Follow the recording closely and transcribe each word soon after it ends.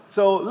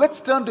So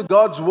let's turn to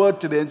God's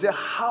word today and say,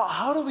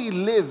 how do we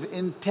live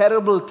in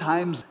terrible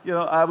times?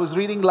 I was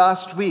reading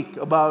last week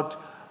about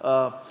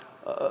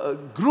a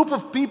group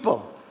of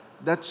people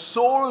that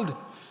sold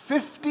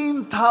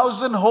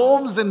 15,000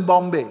 homes in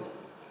Bombay.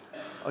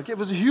 Okay, it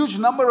was a huge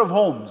number of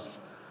homes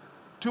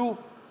to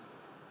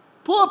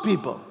poor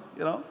people,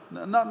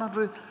 not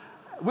really,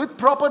 with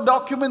proper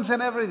documents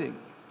and everything.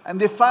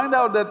 And they find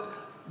out that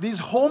these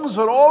homes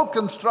were all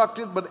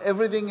constructed, but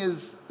everything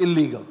is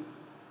illegal.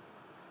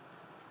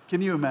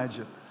 Can you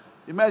imagine?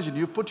 Imagine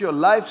you've put your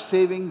life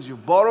savings,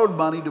 you've borrowed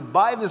money to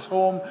buy this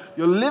home,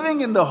 you're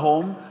living in the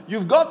home,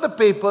 you've got the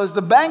papers,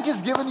 the bank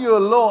has given you a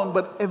loan,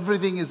 but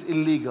everything is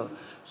illegal.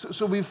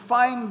 So we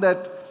find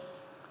that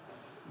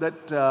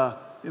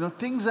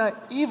things are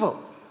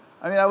evil.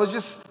 I mean, I was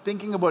just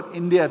thinking about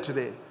India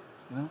today.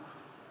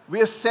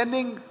 We are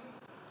sending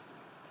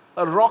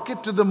a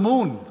rocket to the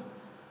moon.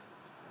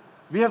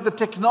 We have the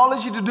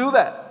technology to do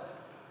that,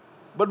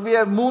 but we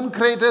have moon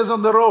craters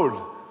on the road.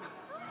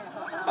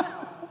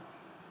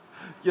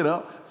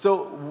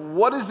 So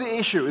what is the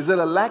issue? Is there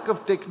a lack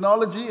of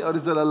technology or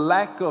is there a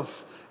lack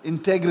of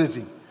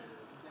integrity?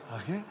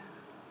 Okay?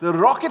 The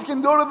rocket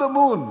can go to the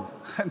moon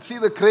and see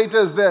the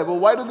craters there. But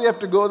why do they have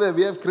to go there?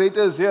 We have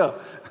craters here.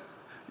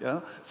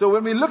 So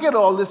when we look at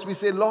all this, we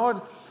say, Lord,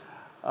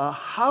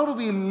 how do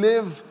we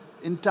live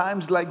in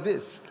times like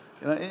this?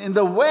 In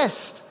the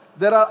West,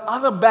 there are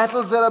other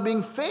battles that are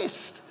being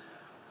faced.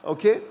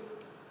 Okay?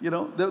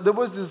 There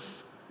was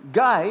this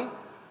guy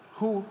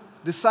who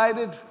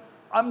decided,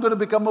 I'm going to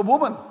become a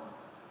woman.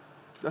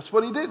 That's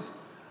what he did.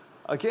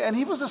 Okay, and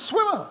he was a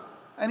swimmer.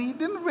 And he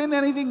didn't win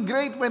anything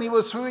great when he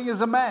was swimming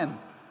as a man.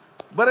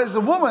 But as a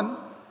woman,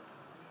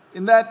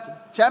 in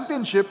that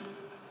championship,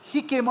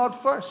 he came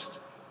out first.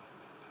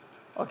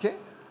 Okay,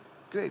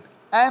 great.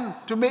 And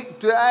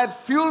to add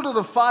fuel to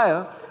the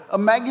fire, a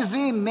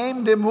magazine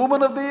named him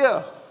Woman of the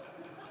Year.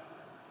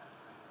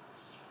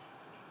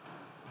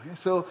 Okay,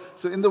 so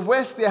in the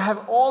West, they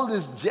have all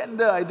this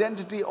gender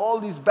identity, all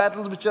these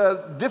battles which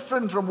are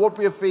different from what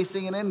we are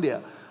facing in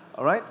India.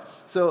 All right?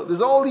 So there's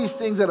all these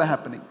things that are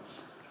happening.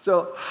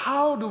 So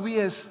how do we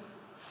as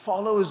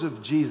followers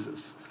of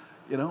Jesus,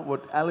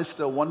 what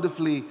Alistair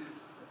wonderfully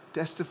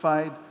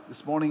testified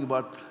this morning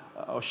about,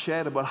 or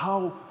shared about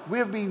how we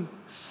have been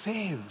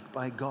saved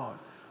by God.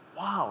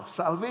 Wow,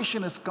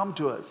 salvation has come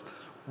to us.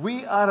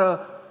 We are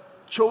a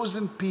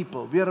chosen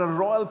people. We are a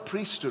royal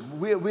priesthood.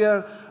 We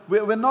are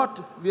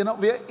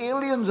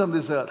aliens on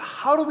this earth.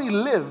 How do we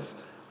live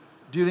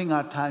during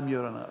our time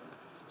here on earth?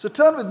 So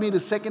turn with me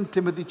to 2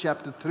 Timothy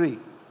chapter 3.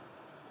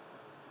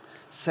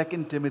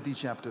 2 Timothy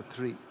chapter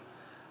 3.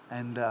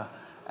 And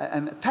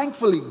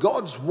thankfully,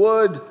 God's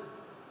word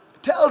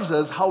tells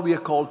us how we are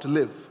called to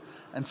live.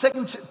 And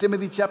 2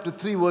 Timothy chapter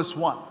 3 verse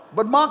 1.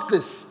 But mark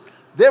this,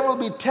 there will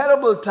be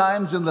terrible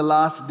times in the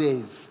last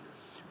days.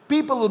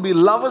 People will be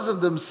lovers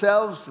of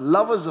themselves,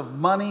 lovers of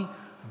money,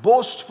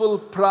 boastful,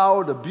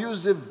 proud,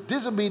 abusive,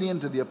 disobedient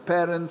to their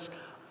parents,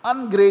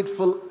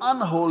 ungrateful,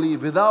 unholy,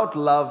 without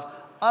love,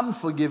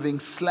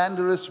 unforgiving,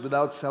 slanderous,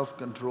 without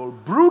self-control,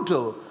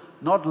 brutal,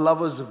 not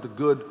lovers of the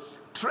good,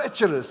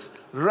 treacherous,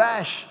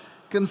 rash,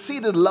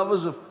 conceited,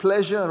 lovers of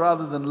pleasure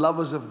rather than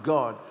lovers of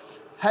God,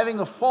 having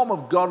a form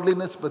of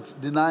godliness but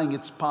denying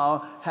its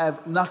power,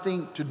 have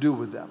nothing to do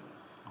with them.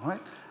 All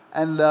right?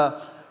 And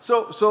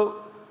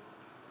so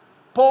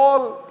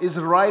Paul is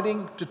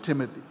writing to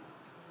Timothy.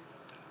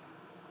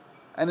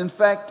 And in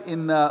fact,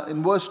 in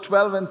verse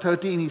 12 and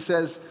 13, he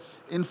says,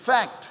 in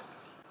fact,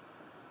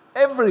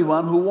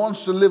 everyone who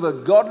wants to live a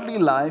godly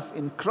life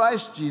in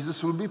Christ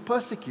Jesus will be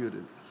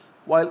persecuted,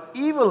 while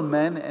evil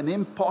men and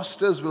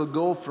impostors will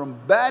go from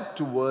bad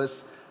to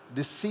worse,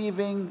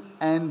 deceiving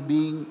and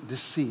being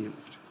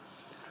deceived.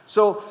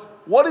 So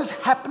what is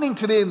happening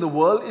today in the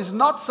world is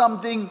not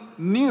something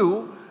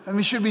new, and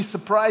we should be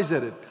surprised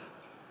at it.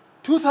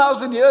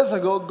 2,000 years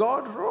ago,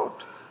 God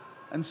wrote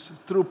and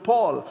through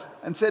Paul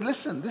and said,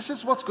 listen, this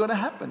is what's going to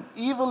happen.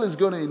 Evil is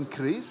going to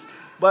increase,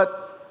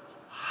 but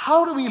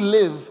how do we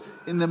live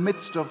in the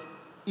midst of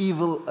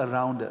evil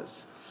around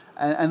us?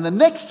 And the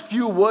next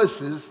few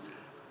verses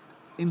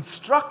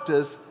instruct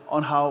us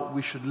on how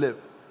we should live.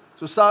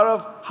 So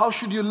Sarav, how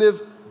should you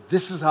live?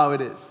 This is how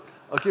it is.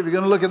 Okay, we're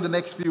going to look at the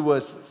next few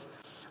verses.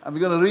 And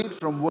we're going to read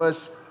from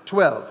verse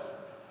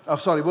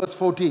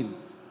 14.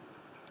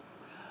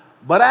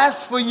 But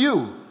as for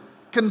you,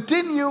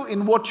 continue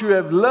in what you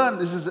have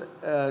learned. This is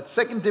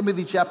 2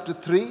 Timothy chapter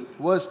 3,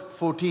 verse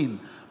 14.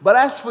 But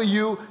as for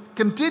you,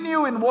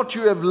 continue in what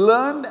you have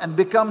learned and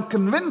become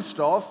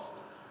convinced of,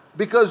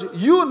 because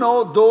you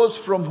know those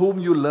from whom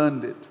you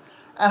learned it,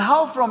 and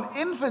how from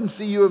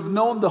infancy you have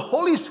known the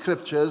Holy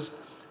Scriptures,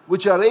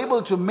 which are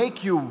able to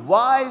make you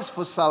wise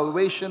for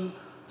salvation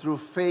through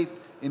faith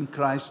in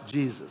Christ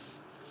Jesus.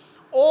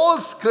 All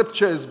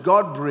Scripture is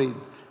God-breathed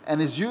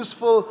and is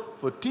useful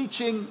for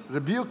teaching,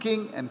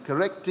 rebuking, and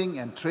correcting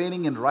and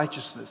training in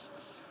righteousness,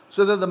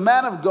 so that the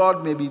man of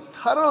God may be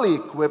thoroughly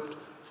equipped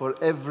for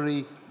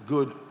every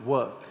good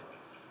work.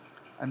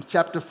 And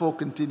chapter 4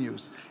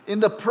 continues. In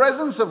the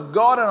presence of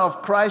God and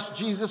of Christ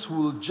Jesus, who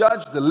will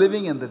judge the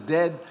living and the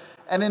dead,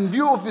 and in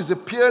view of his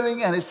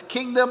appearing and his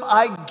kingdom,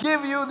 I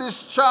give you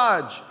this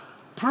charge.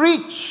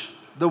 Preach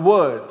the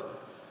word.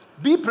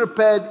 Be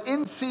prepared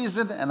in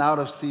season and out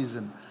of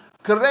season.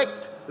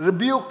 Correct,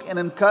 rebuke, and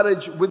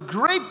encourage with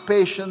great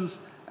patience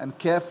and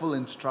careful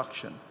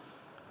instruction.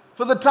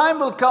 For the time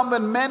will come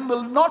when men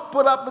will not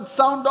put up with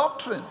sound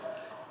doctrine.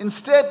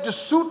 Instead, to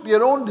suit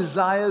their own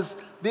desires,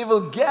 they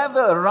will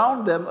gather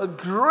around them a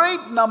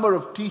great number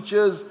of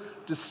teachers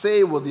to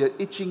say what their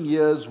itching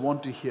ears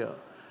want to hear.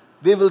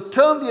 They will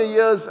turn their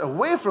ears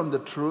away from the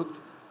truth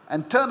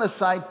and turn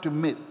aside to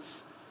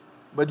myths.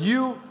 But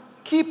you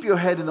keep your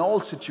head in all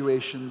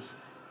situations,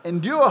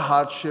 endure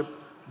hardship,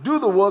 do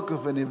the work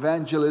of an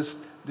evangelist,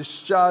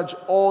 discharge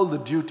all the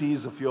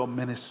duties of your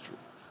ministry.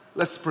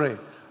 Let's pray.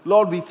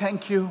 Lord, we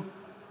thank you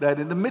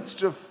that in the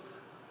midst of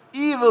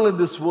evil in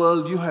this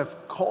world, you have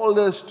called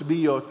us to be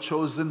your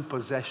chosen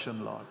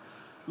possession, Lord.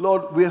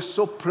 Lord, we are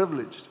so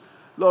privileged.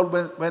 Lord,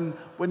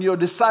 when your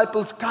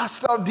disciples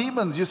cast out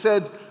demons, you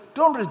said,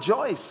 don't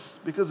rejoice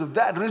because of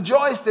that.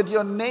 Rejoice that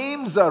your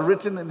names are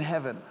written in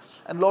heaven.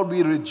 And Lord,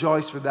 we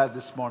rejoice with that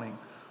this morning.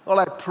 Lord,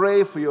 I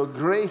pray for your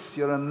grace,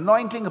 your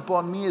anointing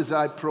upon me as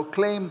I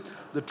proclaim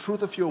the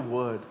truth of your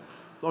word.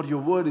 Lord,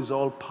 your word is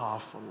all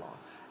powerful, Lord.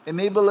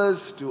 Enable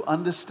us to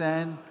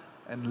understand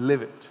and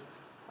live it.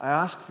 I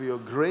ask for your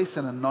grace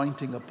and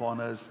anointing upon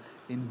us.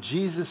 In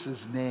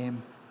Jesus'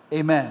 name,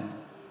 amen.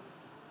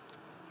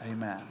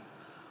 Amen.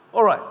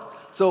 All right.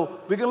 So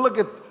we're going to look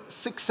at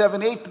 6,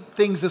 7, 8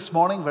 things this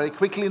morning very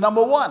quickly.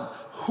 Number one,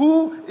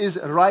 who is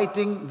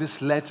writing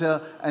this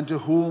letter and to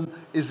whom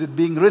is it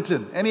being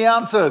written? Any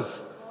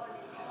answers?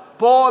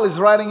 Paul is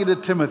writing it to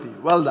Timothy.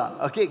 Well done.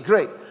 Okay,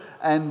 great.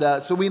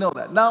 And so we know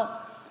that. Now,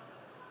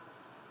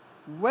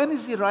 when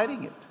is he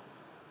writing it?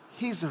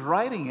 He's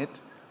writing it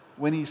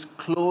when he's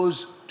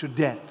close to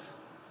death.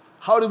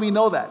 How do we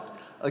know that?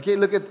 Okay,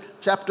 look at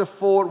chapter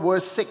 4,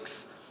 verse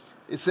 6.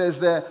 It says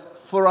there,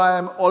 for I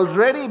am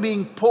already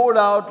being poured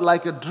out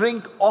like a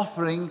drink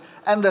offering,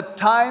 and the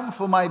time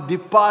for my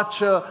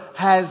departure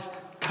has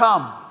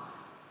come.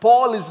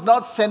 Paul is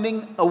not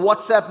sending a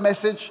WhatsApp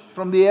message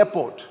from the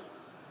airport.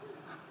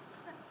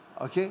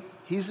 Okay,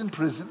 he's in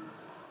prison.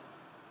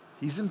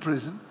 He's in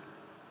prison.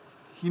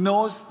 He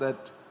knows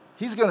that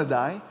he's going to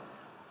die,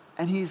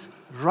 and he's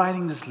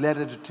writing this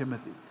letter to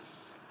Timothy.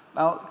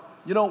 Now,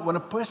 you know, when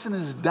a person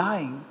is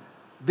dying,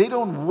 they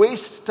don't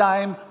waste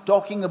time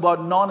talking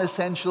about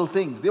non-essential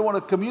things. They want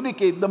to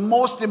communicate the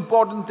most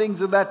important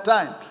things at that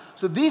time.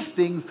 So these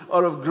things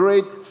are of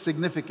great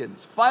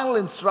significance. Final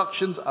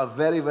instructions are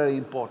very, very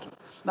important.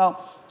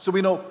 Now, so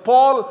we know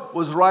Paul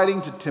was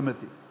writing to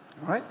Timothy.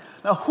 All right?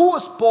 Now, who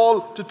was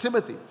Paul to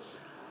Timothy?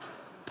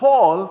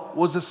 Paul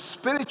was a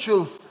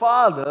spiritual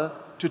father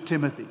to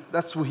Timothy.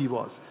 That's who he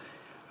was.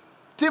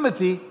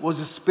 Timothy was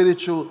a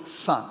spiritual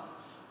son.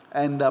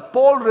 And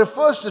Paul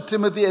refers to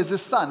Timothy as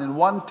his son. In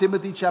 1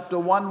 Timothy chapter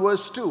 1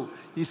 verse 2,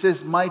 he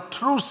says, my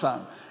true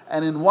son.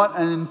 And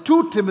in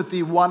 2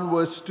 Timothy 1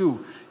 verse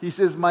 2, he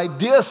says, my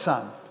dear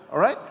son. All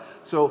right?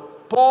 So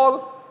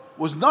Paul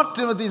was not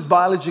Timothy's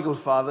biological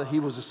father.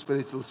 He was a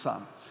spiritual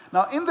son.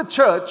 Now in the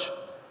church,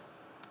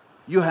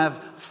 you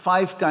have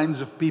 5 kinds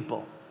of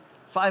people.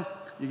 5,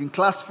 you can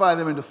classify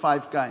them into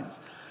 5 kinds.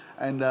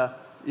 And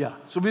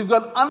so we've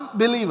got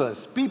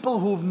unbelievers, people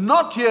who've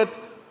not yet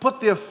put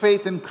their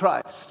faith in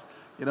Christ.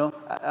 You know,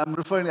 I'm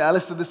referring to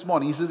Alistair this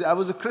morning. He says, I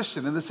was a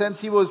Christian. In the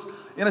sense he was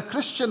in a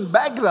Christian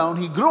background.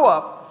 He grew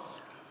up,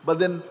 but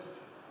then,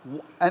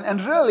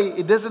 and really,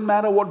 it doesn't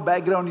matter what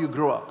background you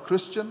grow up.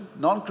 Christian,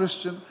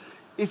 non-Christian.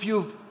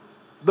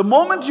 The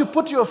moment you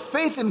put your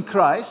faith in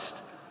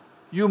Christ,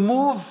 you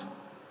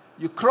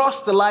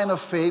cross the line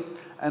of faith,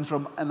 and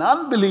from an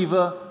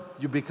unbeliever,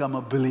 you become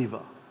a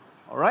believer.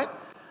 All right?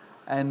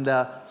 And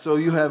so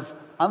you have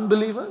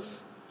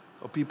unbelievers,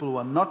 or people who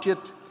are not yet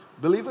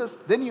believers.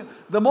 Then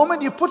the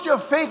moment you put your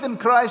faith in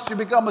Christ, you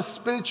become a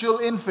spiritual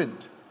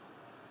infant.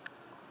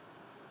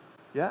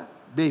 Yeah?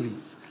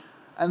 Babies.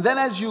 And then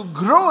as you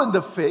grow in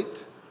the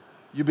faith,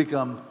 you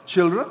become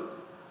children.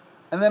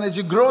 And then as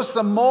you grow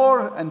some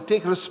more and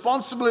take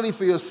responsibility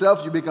for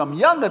yourself, you become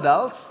young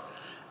adults.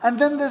 And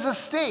then there's a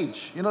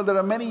stage. You know, there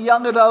are many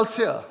young adults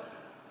here.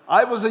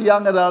 I was a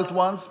young adult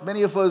once.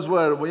 Many of us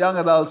were young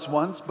adults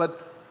once. But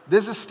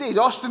there's a stage.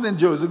 Austin and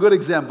Joe is a good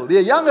example. They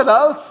are young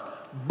adults,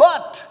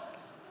 but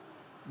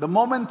the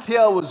moment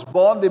Thea was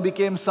born, they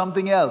became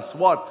something else.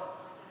 What?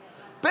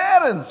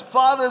 Parents,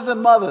 fathers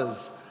and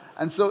mothers.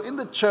 And so in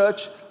the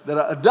church, there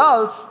are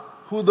adults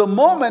who the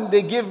moment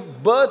they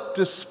give birth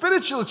to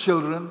spiritual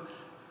children,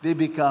 they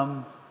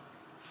become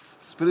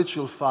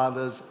spiritual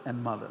fathers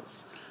and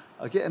mothers.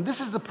 Okay, and this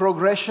is the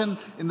progression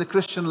in the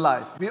Christian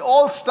life. We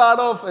all start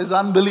off as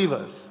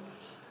unbelievers.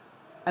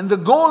 And the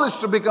goal is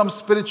to become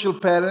spiritual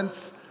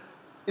parents.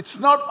 It's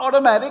not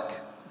automatic,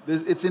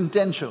 it's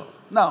intentional.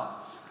 Now,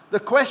 the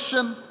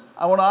question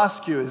I want to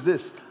ask you is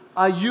this.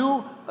 Are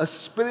you a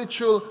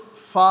spiritual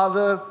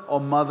father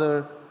or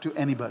mother to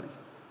anybody?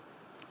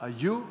 Are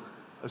you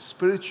a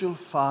spiritual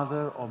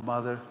father or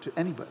mother to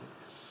anybody.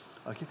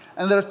 Okay?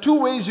 And there are two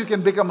ways you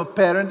can become a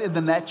parent in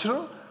the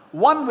natural.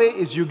 One way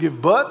is you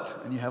give birth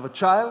and you have a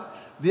child.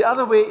 The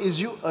other way is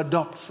you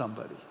adopt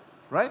somebody,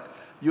 right?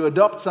 You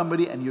adopt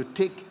somebody and you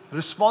take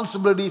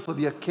responsibility for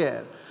their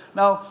care.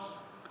 Now,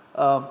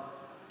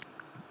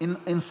 in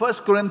 1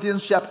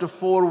 Corinthians chapter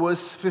 4,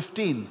 verse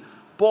 15,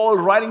 Paul,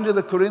 writing to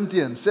the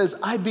Corinthians, says,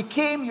 I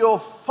became your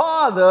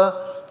father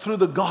through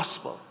the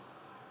gospel.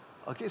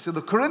 Okay, so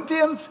the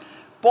Corinthians,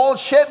 Paul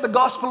shared the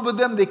gospel with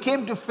them. They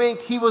came to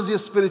faith. He was their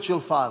spiritual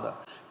father.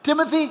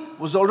 Timothy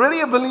was already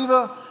a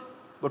believer,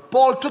 but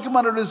Paul took him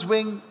under his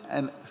wing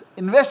and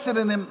invested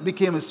in him,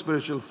 became his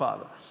spiritual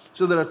father.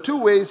 So there are two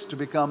ways to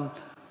become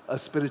a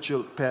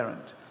spiritual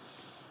parent.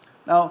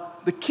 Now,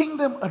 the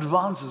kingdom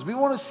advances. We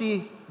want to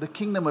see the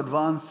kingdom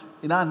advance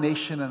in our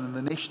nation and in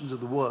the nations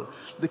of the world.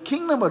 The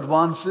kingdom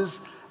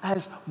advances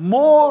as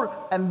more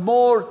and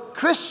more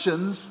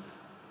Christians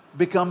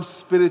become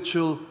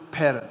spiritual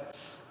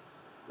parents.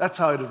 That's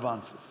how it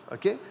advances,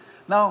 okay?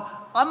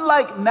 Now,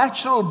 unlike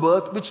natural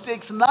birth, which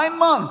takes 9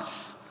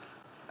 months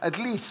at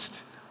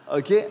least,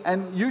 okay?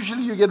 And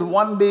usually you get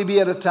one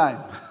baby at a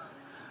time.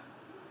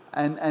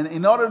 And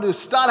in order to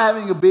start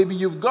having a baby,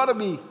 you've got to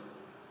be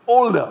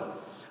older.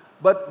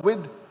 But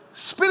with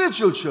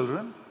spiritual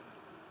children,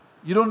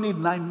 you don't need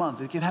 9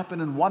 months. It can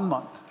happen in 1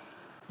 month.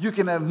 You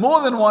can have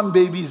more than one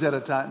baby at a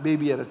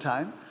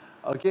time,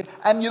 okay?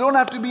 And you don't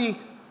have to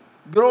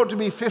grow to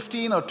be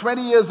 15 or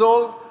 20 years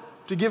old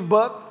to give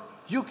birth.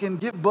 You can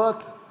give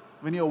birth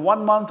when you're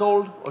 1 month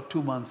old or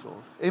 2 months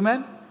old.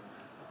 Amen?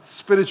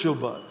 Spiritual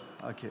birth.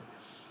 Okay.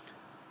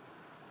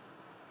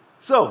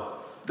 So,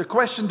 the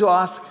question to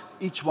ask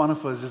each one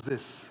of us is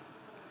this.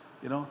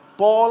 You know,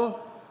 Paul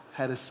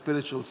had a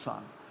spiritual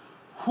son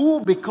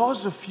who,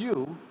 because of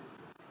you,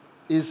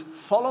 is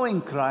following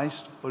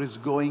Christ or is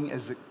growing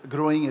as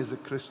a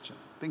Christian.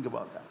 Think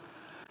about that.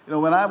 You know,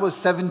 when I was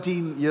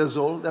 17 years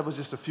old, that was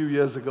just a few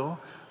years ago,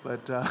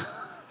 but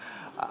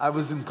I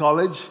was in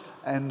college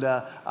and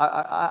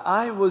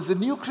I was a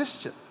new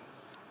Christian.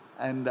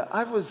 And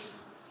I was,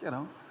 you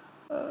know,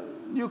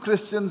 new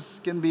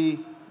Christians can be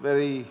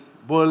very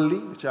worldly,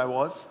 which I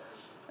was.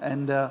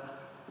 And there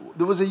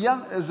was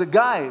a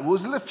guy who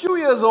was a few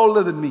years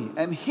older than me,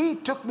 and he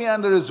took me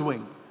under his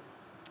wing,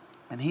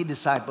 and he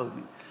discipled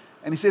me.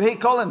 And he said, hey,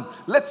 Colin,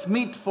 let's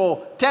meet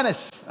for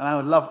tennis.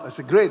 And I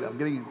said, great,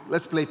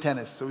 let's play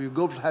tennis. So we'd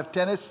go to have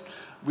tennis,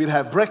 we'd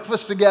have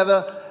breakfast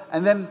together,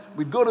 and then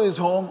we'd go to his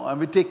home, and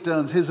we'd take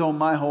turns, his home,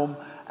 my home,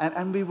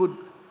 and we would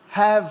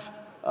have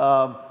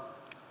a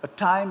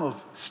time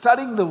of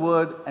studying the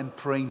Word and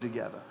praying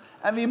together.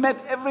 And we met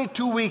every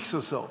 2 weeks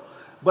or so.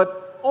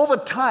 But over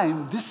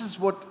time, this is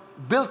what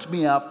built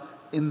me up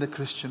in the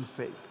Christian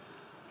faith.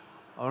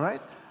 All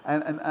right?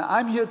 And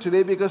I'm here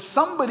today because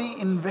somebody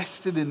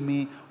invested in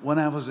me when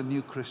I was a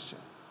new Christian.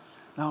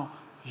 Now,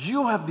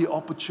 you have the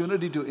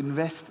opportunity to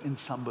invest in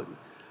somebody.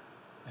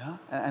 Yeah?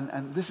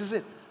 And this is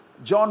it.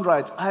 John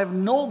writes, I have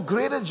no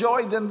greater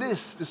joy than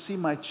this, to see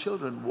my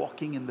children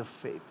walking in the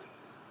faith.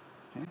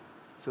 Okay?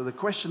 So the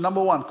question,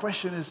 number one,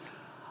 question is,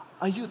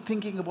 are you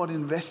thinking about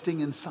investing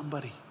in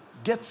somebody?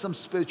 Get some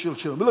spiritual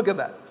children. Look at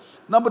that.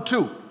 Number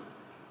two,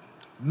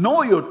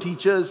 know your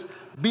teachers.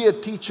 Be a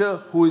teacher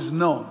who is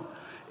known.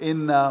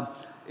 In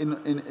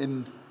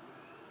 2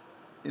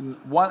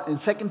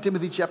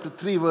 Timothy chapter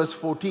 3, verse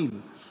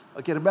 14.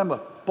 Okay, remember,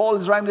 Paul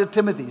is writing to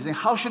Timothy. He's saying,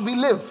 how should we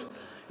live?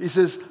 He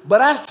says,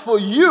 but as for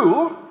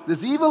you,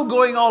 there's evil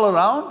going all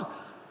around,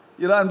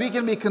 you know, and we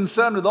can be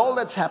concerned with all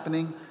that's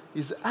happening.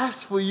 He says,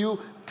 as for you,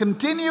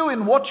 continue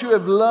in what you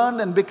have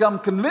learned and become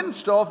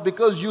convinced of,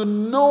 because you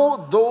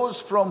know those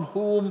from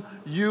whom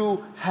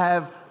you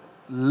have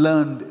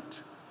learned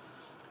it.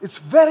 It's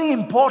very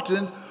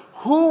important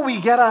who we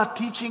get our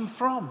teaching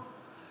from.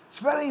 It's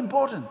very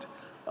important,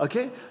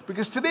 okay?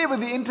 Because today with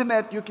the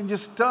internet, you can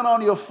just turn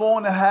on your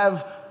phone and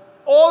have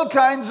all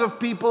kinds of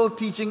people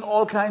teaching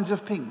all kinds of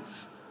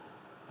things,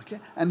 okay?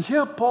 And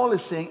here Paul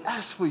is saying,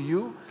 as for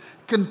you,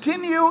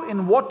 continue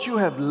in what you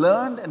have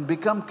learned and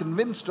become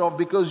convinced of,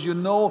 because you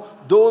know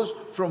those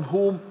from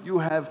whom you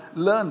have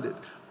learned it.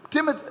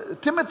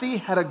 Timothy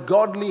had a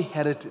godly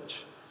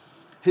heritage.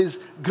 His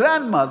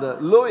grandmother,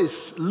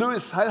 Lois,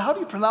 how do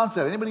you pronounce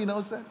that? Anybody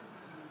knows that?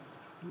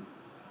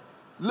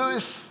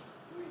 Louis.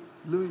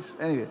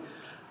 Anyway,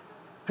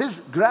 his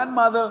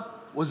grandmother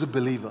was a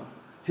believer.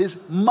 His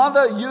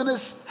mother,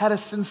 Eunice, had a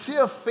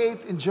sincere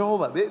faith in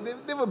Jehovah.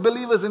 They were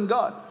believers in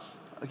God.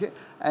 Okay?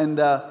 And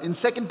in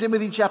 2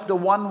 Timothy chapter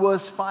 1,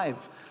 verse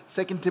 5,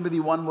 2 Timothy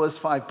 1, verse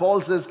 5,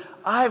 Paul says,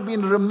 I have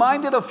been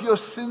reminded of your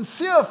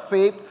sincere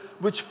faith,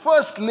 which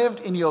first lived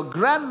in your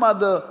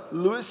grandmother,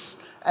 Lois,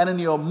 and in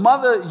your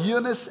mother,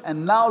 Eunice,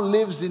 and now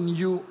lives in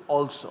you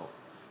also.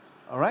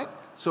 All right?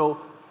 So,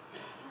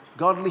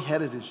 godly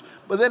heritage.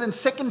 But then in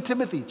 2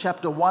 Timothy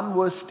chapter 1,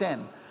 verse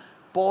 10,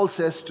 Paul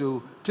says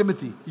to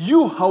Timothy,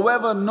 you,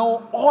 however,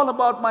 know all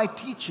about my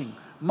teaching,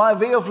 my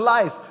way of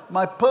life,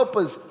 my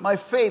purpose, my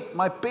faith,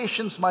 my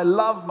patience, my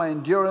love, my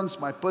endurance,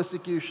 my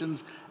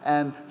persecutions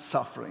and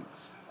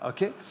sufferings.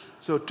 Okay?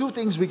 So two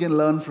things we can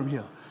learn from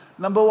here.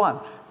 Number one,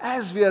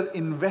 as we are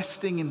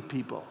investing in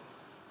people,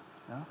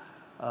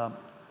 yeah,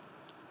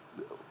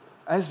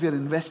 as we are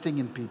investing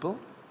in people,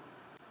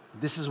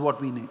 this is what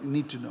we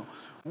need to know.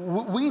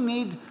 We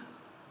need,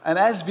 and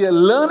as we are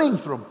learning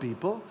from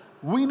people,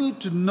 we need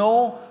to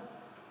know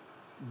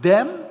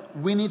them,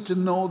 we need to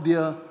know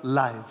their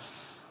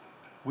lives.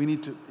 We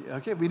need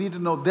to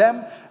know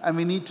them and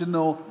we need to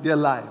know their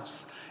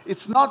lives.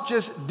 It's not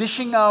just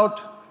dishing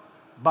out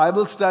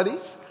Bible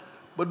studies,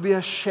 but we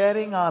are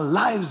sharing our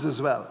lives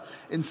as well.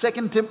 In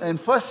 1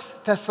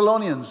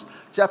 Thessalonians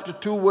chapter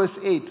 2 verse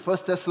 8, 1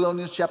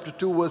 Thessalonians chapter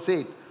 2 verse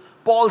 8,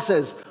 Paul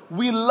says,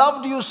 we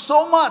loved you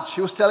so much.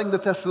 He was telling the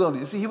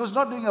Thessalonians. See, he was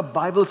not doing a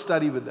Bible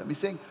study with them. He's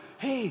saying,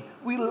 hey,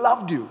 we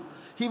loved you.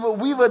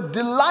 We were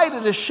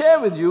delighted to share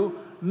with you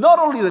not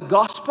only the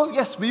gospel,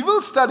 yes, we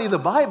will study the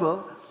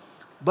Bible,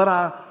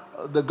 but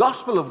the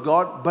gospel of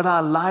God, but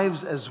our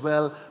lives as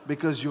well,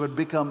 because you had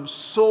become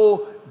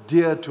so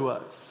dear to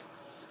us.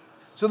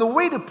 So the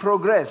way to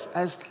progress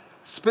as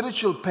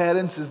spiritual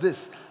parents is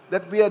this,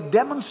 that we are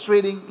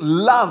demonstrating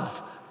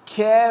love,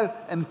 care,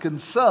 and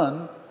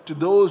concern to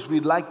those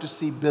we'd like to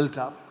see built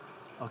up,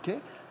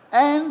 okay?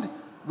 And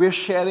we're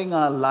sharing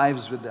our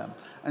lives with them.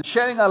 And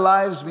sharing our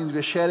lives means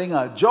we're sharing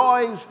our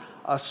joys,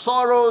 our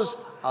sorrows,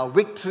 our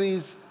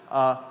victories,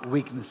 our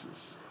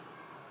weaknesses.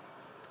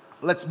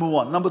 Let's move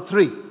on. Number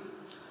 3.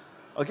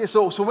 Okay,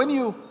 so when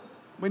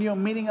you're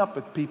meeting up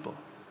with people,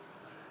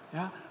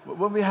 yeah,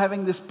 when we're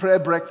having this prayer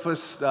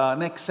breakfast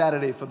next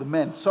Saturday for the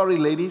men. Sorry,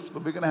 ladies,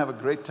 but we're going to have a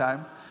great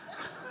time.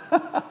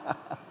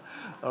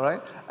 All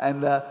right,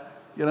 and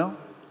we're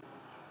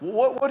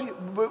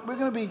going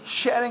to be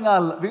sharing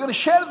we're going to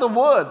share the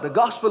word, the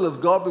gospel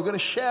of God. We're going to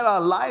share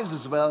our lives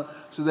as well,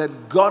 so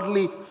that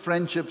godly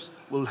friendships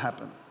will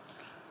happen.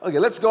 Okay,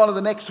 let's go on to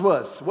the next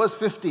verse, verse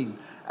 15.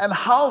 And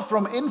how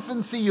from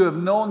infancy you have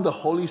known the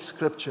Holy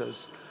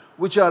Scriptures,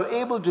 which are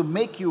able to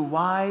make you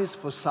wise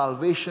for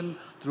salvation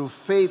through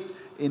faith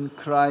in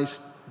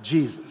Christ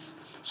Jesus.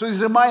 So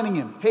he's reminding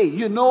him, hey,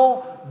 you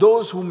know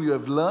those whom you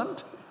have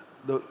learned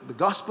the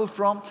gospel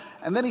from.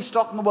 And then he's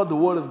talking about the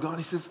word of God.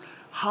 He says,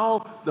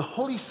 how the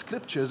Holy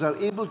Scriptures are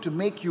able to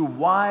make you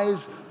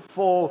wise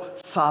for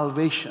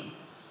salvation.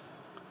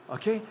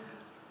 Okay?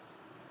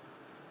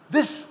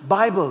 This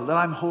Bible that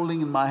I'm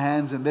holding in my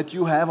hands and that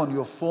you have on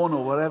your phone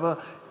or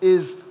whatever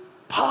is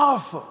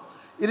powerful.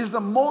 It is the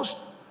most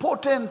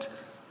potent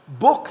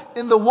book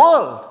in the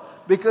world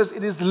because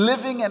it is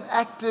living and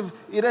active.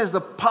 It has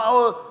the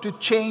power to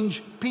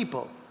change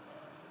people.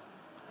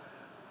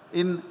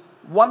 In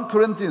 1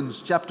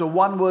 Corinthians chapter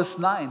 1 verse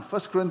 9,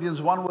 1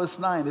 Corinthians 1 verse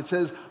 9, it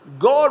says,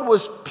 God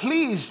was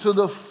pleased to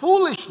the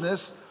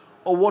foolishness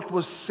of what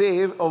was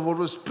saved, or what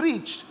was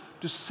preached,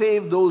 to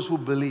save those who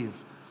believe.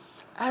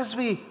 As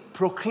we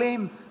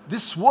proclaim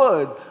this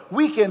word,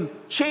 we can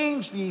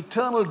change the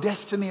eternal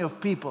destiny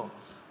of people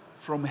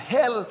from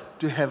hell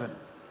to heaven.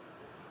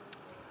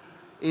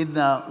 In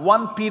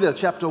 1 Peter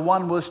chapter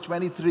 1 verse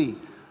 23,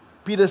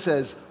 Peter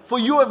says, for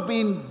you have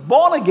been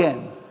born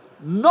again,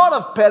 not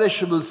of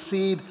perishable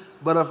seed,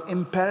 but of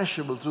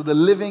imperishable, through the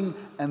living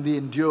and the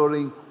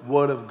enduring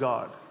word of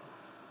God.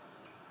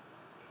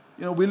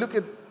 You know, we look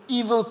at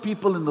evil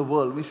people in the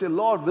world. We say,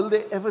 Lord, will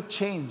they ever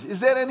change? Is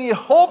there any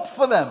hope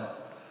for them?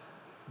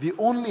 The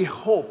only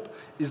hope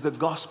is the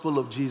gospel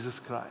of Jesus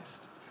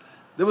Christ.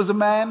 There was a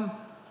man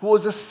who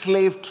was a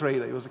slave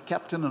trader. He was a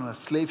captain on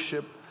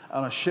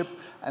a ship,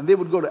 and they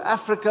would go to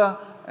Africa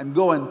and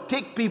go and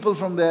take people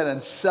from there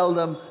and sell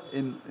them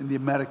in the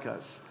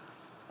Americas.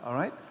 All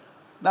right?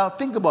 Now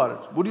think about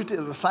it. Would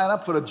you sign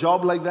up for a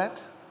job like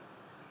that?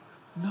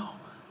 No.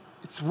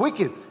 It's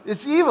wicked.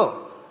 It's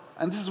evil.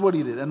 And this is what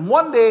he did. And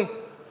one day,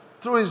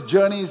 through his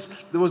journeys,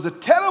 there was a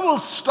terrible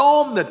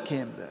storm that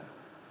came there.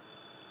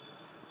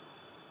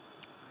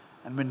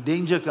 And when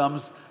danger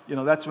comes,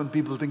 that's when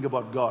people think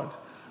about God.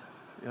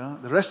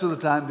 The rest of the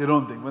time, they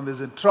don't think, when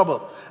there's in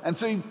trouble. And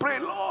so he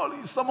prayed,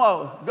 Lord,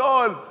 somehow,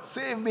 God,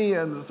 save me,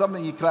 and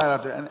something he cried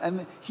out to.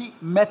 And he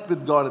met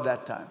with God at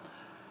that time.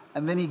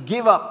 And then he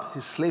gave up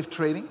his slave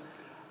trading,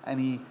 and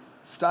he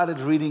started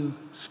reading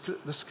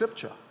the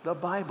scripture, the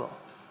Bible.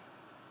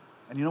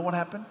 And you know what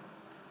happened?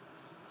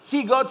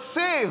 He got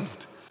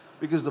saved,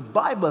 because the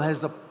Bible has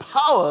the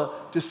power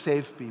to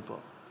save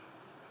people.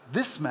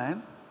 This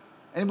man,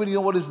 anybody know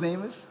what his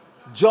name is?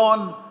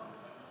 John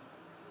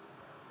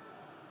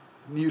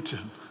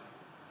Newton.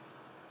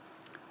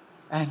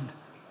 And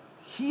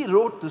he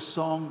wrote the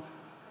song,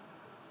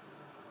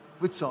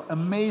 which song?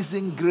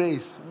 Amazing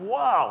Grace.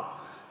 Wow!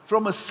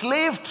 From a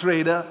slave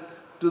trader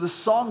to the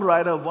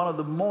songwriter of one of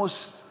the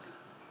most,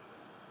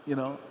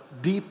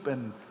 deep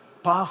and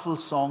powerful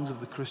songs of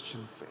the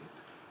Christian faith.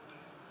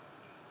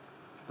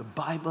 The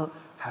Bible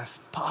has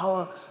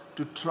power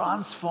to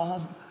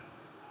transform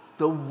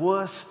the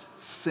worst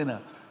sinner.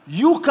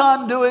 You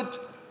can't do it.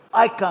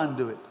 I can't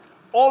do it.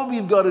 All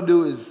we've got to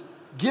do is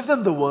give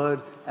them the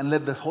word and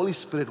let the Holy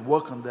Spirit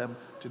work on them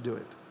to do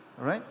it.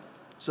 All right?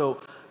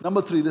 So,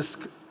 number 3,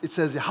 it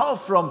says, how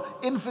from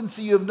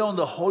infancy you have known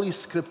the Holy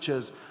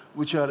Scriptures,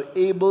 which are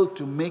able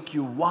to make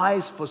you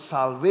wise for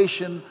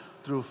salvation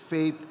through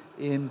faith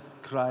in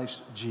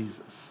Christ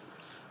Jesus.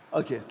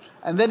 Okay,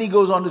 and then he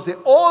goes on to say,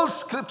 all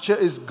scripture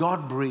is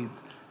God-breathed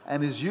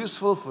and is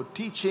useful for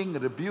teaching,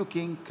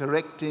 rebuking,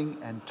 correcting,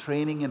 and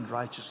training in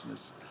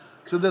righteousness,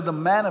 so that the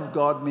man of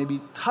God may be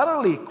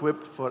thoroughly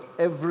equipped for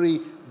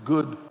every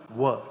good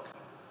work.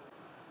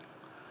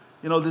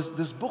 You know,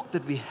 this book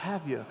that we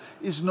have here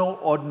is no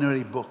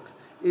ordinary book.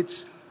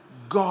 It's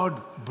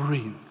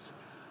God-breathed.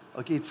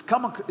 Okay, it's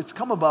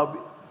come about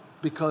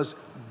because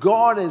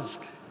God has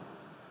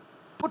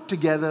put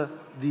together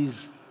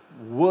these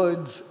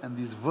words and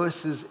these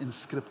verses in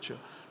Scripture.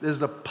 There's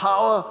the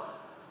power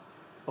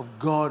of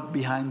God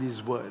behind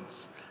these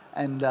words.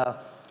 And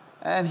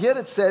here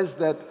it says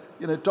that,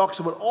 you know, it talks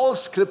about all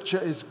Scripture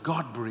is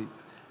God-breathed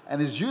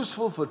and is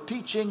useful for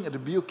teaching,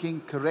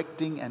 rebuking,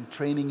 correcting, and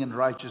training in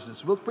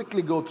righteousness. We'll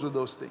quickly go through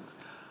those things.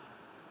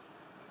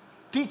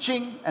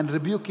 Teaching and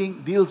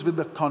rebuking deals with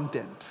the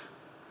content.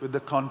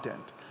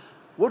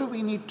 What do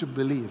we need to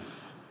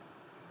believe?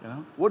 You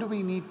know, what do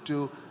we need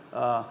to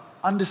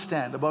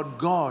understand about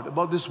God,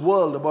 about this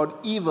world, about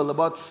evil,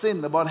 about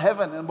sin, about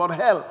heaven, and about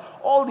hell?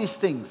 All these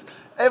things.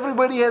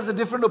 Everybody has a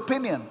different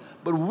opinion,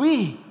 but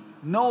we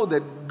know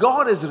that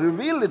God has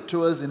revealed it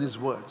to us in His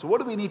Word. So what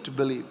do we need to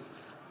believe?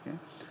 Okay?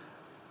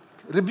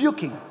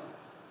 Rebuking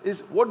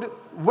is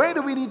where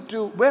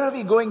are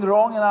we going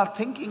wrong in our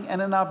thinking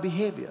and in our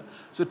behavior?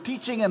 So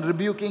teaching and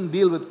rebuking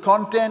deal with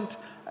content,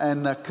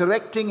 and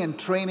correcting and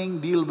training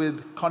deal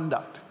with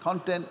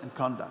content and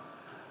conduct.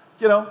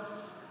 You know,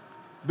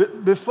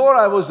 before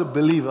I was a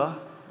believer,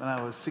 when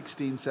I was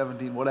 16,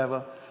 17,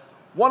 whatever,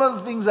 one of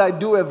the things I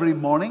do every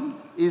morning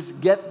is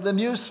get the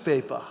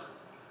newspaper.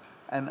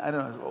 And I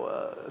don't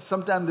know,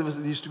 sometimes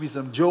there used to be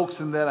some jokes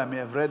in there, I may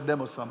have read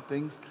them or some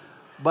things,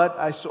 but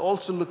I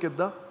also look at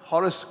the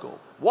horoscope,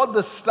 what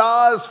the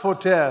stars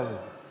foretell.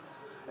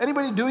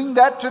 Anybody doing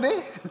that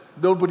today?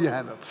 Don't put your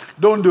hand up.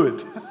 Don't do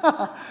it.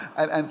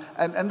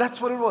 and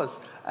that's what it was.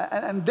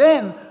 And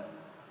then,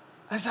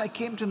 as I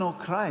came to know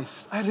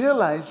Christ, I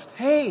realized,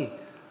 hey,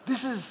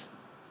 this is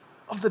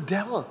of the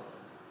devil.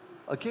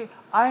 Okay?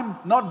 I'm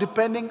not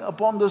depending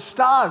upon the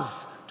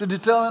stars to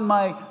determine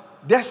my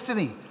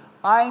destiny.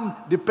 I'm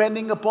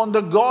depending upon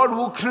the God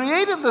who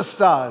created the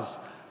stars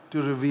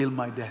to reveal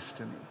my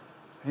destiny.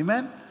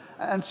 Amen?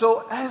 And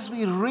so, as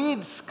we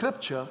read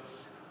Scripture,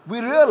 we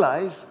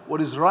realize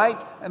what is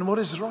right and what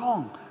is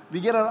wrong. We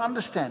get our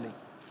understanding.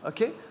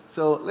 Okay?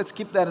 So let's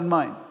keep that in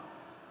mind.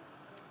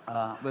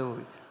 Where were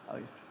we?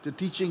 Okay. To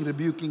teaching,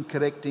 rebuking,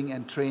 correcting,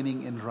 and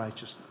training in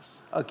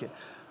righteousness. Okay.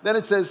 Then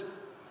it says,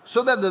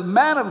 so that the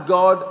man of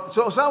God,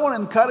 so I want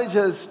to encourage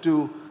us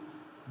to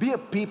be a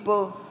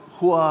people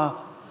who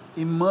are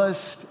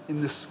immersed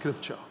in the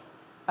Scripture.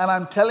 And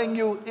I'm telling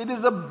you, it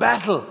is a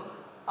battle.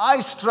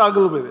 I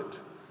struggle with it.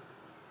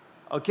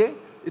 Okay?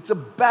 It's a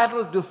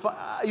battle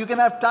you can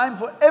have time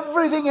for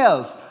everything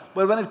else.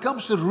 But when it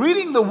comes to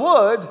reading the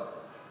Word,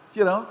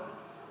 you know,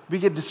 we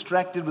get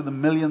distracted with a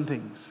million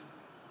things.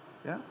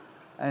 Yeah?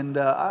 And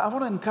I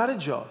want to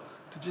encourage you all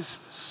to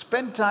just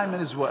spend time in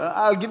His Word.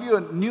 I'll give you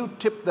a new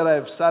tip that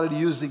I've started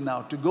using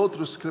now to go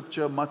through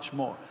Scripture much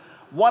more.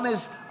 One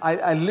is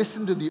I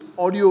listen to the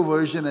audio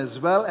version as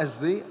well as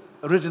the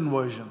written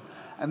version.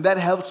 And that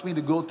helps me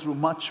to go through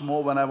much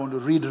more when I want to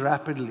read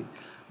rapidly.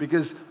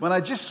 Because when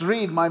I just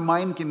read, my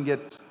mind can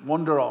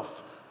wander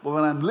off. But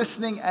when I'm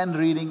listening and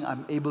reading,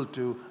 I'm able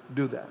to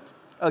do that.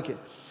 Okay.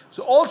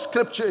 So all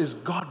Scripture is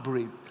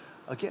God-breathed.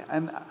 Okay.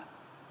 And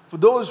for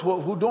those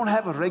who don't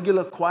have a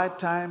regular quiet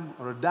time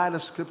or a diet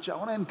of Scripture, I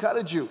want to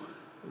encourage you,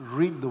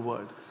 read the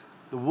Word.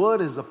 The Word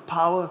is the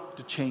power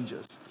to change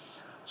us.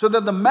 So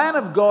that the man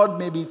of God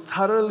may be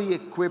thoroughly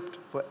equipped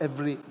for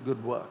every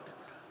good work.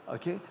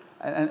 Okay.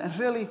 And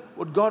really,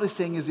 what God is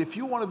saying is, if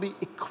you want to be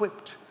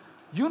equipped,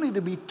 you need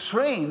to be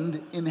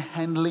trained in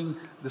handling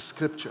the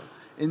Scripture.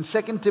 In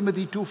 2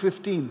 Timothy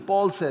 2:15,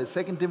 Paul says,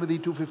 2 Timothy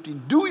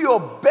 2:15, do your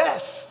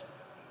best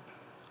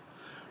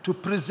to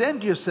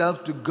present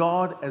yourself to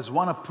God as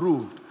one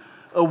approved,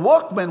 a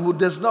workman who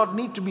does not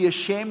need to be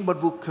ashamed, but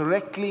who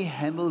correctly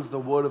handles the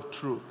word of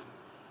truth.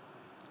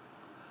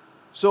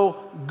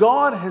 So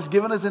God has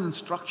given us an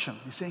instruction.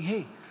 He's saying,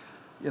 hey,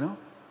 you know,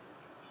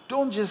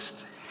 don't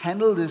just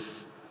handle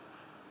this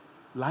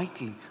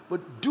lightly,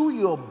 but do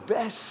your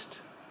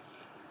best.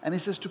 And he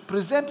says to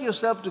present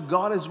yourself to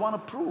God as one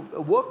approved,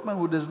 a workman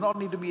who does not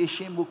need to be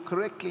ashamed, who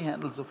correctly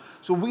handles it.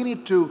 So we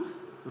need to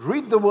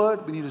read the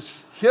Word, we need to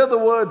hear the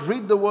Word,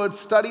 read the Word,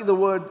 study the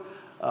Word,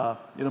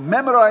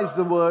 memorize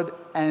the Word,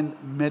 and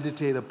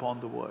meditate upon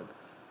the Word.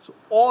 So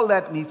all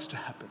that needs to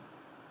happen.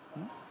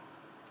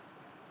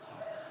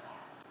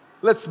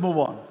 Let's move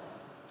on.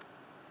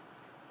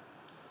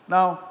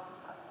 Now,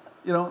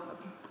 you know,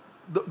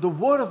 the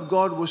Word of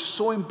God was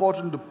so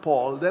important to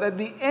Paul that at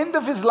the end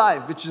of his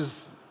life, which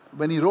is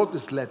when he wrote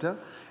this letter,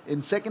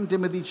 in 2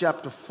 Timothy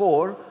chapter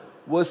 4,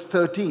 verse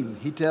 13,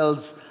 he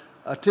tells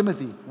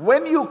Timothy,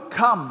 when you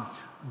come,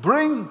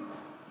 bring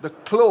the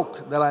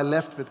cloak that I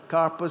left with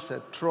Carpus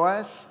at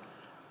Troas,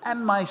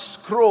 and my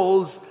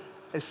scrolls,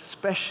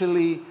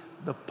 especially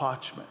the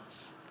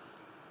parchments.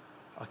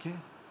 Okay?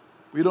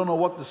 We don't know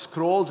what the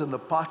scrolls and the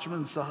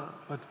parchments are,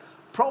 but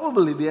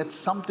probably they had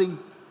something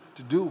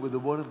to do with the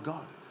Word of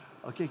God.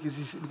 Okay?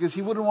 Because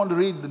he wouldn't want to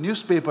read the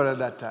newspaper at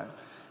that time.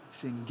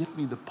 He's saying, get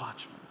me the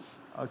parchments.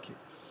 Okay.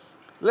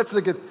 Let's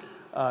look at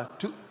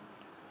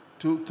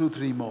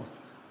three more.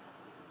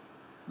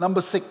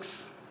 Number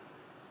 6.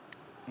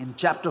 In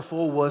chapter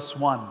 4, verse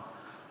 1,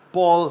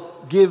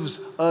 Paul gives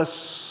a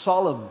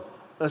solemn,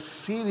 a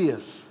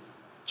serious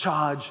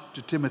charge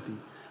to Timothy.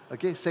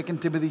 Okay, 2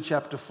 Timothy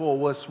chapter 4,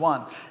 verse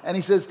 1. And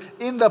he says,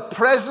 in the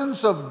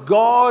presence of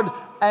God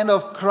and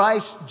of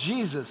Christ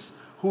Jesus,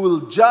 who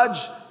will judge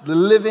the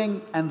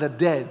living and the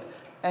dead,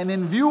 and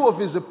in view of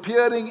his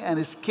appearing and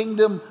his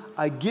kingdom,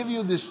 I give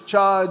you this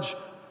charge,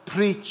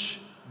 preach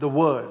the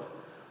word.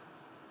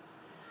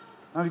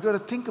 Now you've got to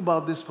think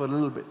about this for a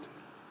little bit.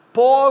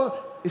 Paul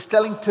is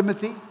telling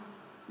Timothy,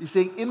 he's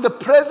saying, in the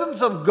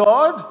presence of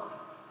God,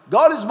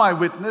 God is my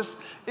witness,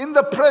 in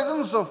the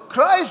presence of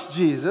Christ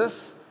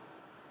Jesus,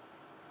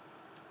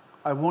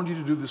 I want you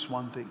to do this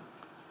one thing.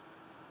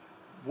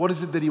 What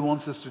is it that he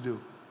wants us to do?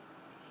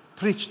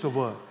 Preach the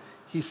word.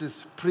 He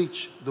says,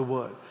 preach the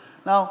word.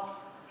 Now,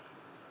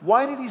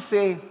 why did he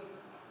say,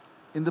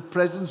 in the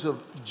presence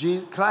of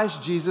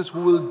Christ Jesus,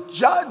 who will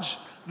judge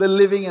the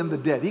living and the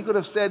dead? He could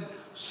have said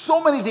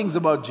so many things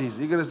about Jesus.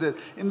 He could have said,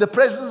 in the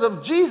presence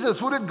of Jesus,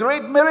 who did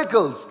great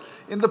miracles.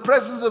 In the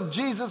presence of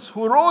Jesus,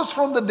 who rose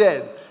from the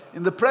dead.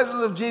 In the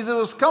presence of Jesus,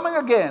 who is coming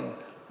again.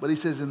 But he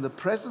says, in the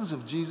presence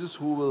of Jesus,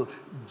 who will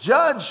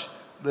judge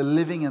the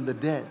living and the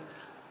dead.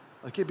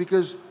 Okay,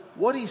 because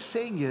what he's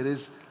saying here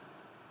is,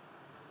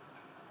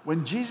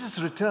 when Jesus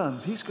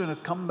returns, he's going to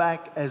come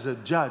back as a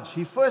judge.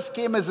 He first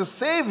came as a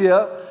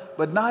savior,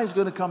 but now he's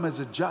going to come as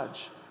a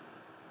judge,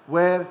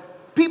 where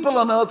people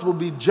on earth will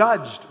be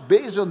judged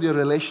based on their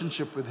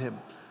relationship with him.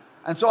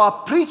 And so our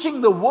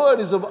preaching the word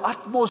is of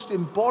utmost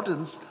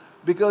importance,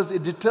 because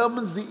it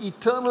determines the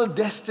eternal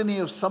destiny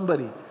of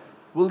somebody.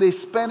 Will they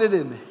spend it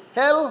in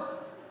hell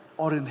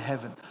or in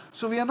heaven?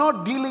 So we are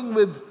not dealing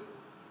with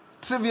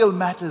trivial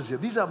matters here.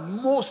 These are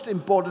most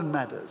important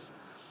matters.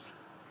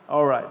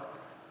 All right.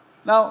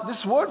 Now,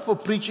 this word for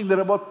preaching, there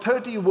are about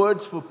 30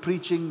 words for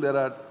preaching that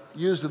are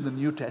used in the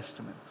New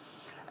Testament.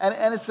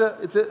 And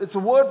it's a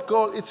word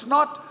called, it's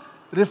not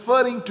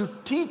referring to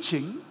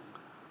teaching,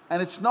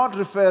 and it's not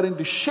referring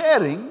to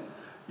sharing,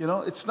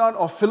 it's not,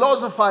 or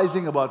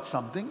philosophizing about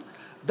something.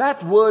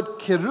 That word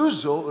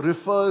keruzo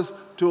refers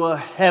to a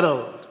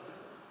herald.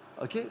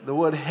 Okay, the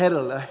word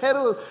herald. A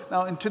herald,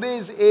 now in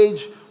today's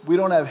age, we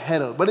don't have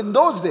herald. But in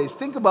those days,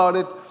 think about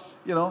it,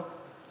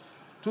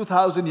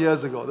 2,000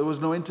 years ago. There was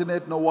no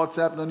internet, no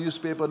WhatsApp, no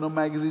newspaper, no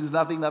magazines,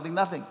 nothing.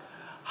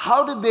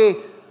 How did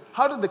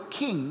the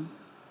king,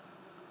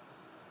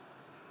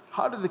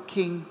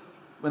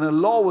 when a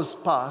law was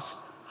passed,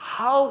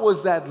 how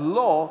was that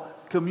law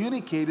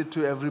communicated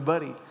to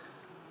everybody?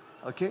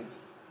 Okay?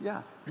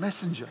 Yeah,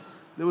 messenger.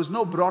 There was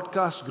no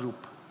broadcast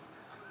group.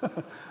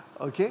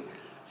 Okay?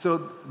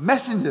 So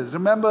messengers,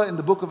 remember in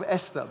the book of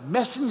Esther,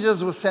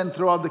 messengers were sent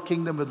throughout the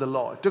kingdom with the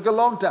law. It took a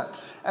long time.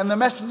 And the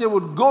messenger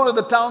would go to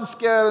the town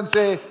square and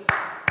say,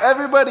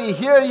 everybody,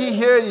 hear ye,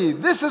 hear ye.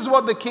 This is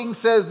what the king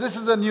says. This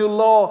is a new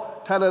law.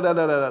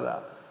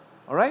 Ta-da-da-da-da-da.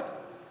 All right?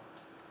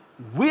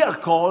 We are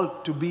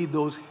called to be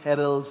those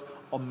heralds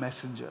or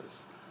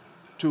messengers.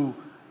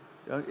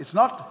 It's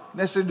not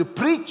necessarily to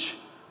preach,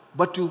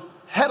 but to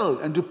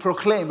herald and to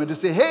proclaim and to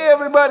say, hey,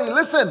 everybody,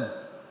 listen.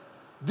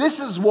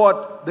 This is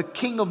what the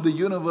King of the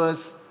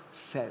universe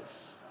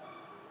says.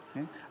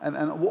 Okay?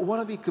 And what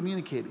are we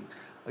communicating?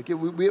 Okay,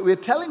 we're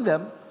telling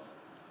them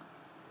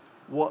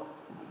what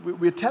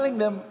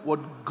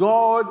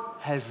God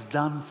has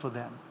done for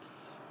them.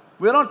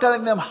 We're not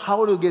telling them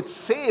how to get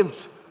saved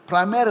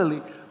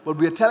primarily, but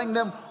we're telling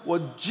them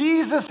what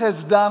Jesus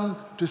has done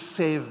to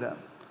save them.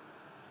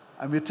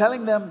 And we're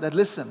telling them that,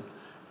 listen,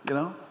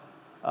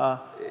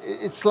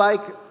 it's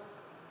like,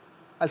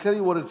 I'll tell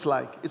you what it's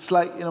like. It's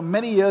like,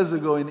 many years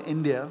ago in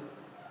India,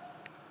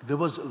 there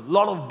was a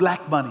lot of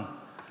black money.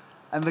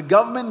 And the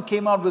government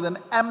came out with an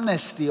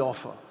amnesty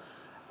offer.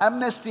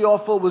 Amnesty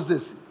offer was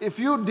this: if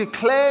you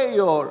declare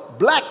your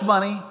black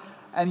money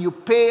and you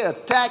pay a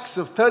tax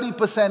of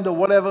 30% or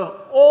whatever,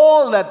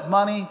 all that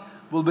money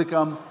will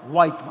become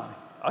white money.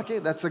 Okay,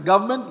 that's the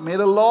government made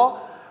a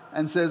law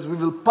and says, we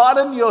will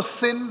pardon your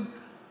sin,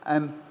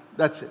 and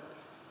that's it.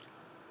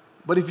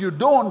 But if you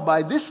don't,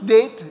 by this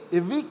date,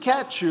 if we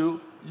catch you,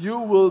 you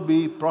will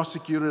be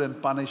prosecuted and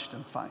punished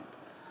and fined.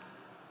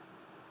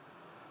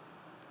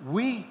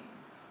 We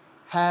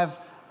have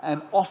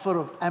an offer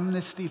of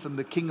amnesty from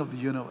the King of the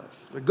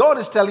universe, where God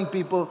is telling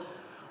people,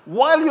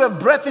 while you have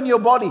breath in your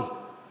body,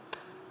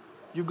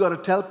 you've got to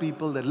tell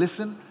people that,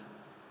 listen,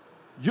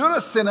 you're a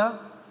sinner.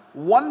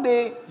 One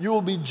day you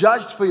will be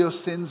judged for your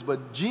sins,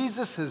 but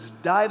Jesus has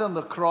died on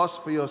the cross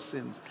for your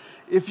sins.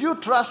 If you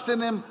trust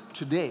in him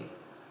today,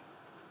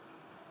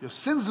 your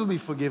sins will be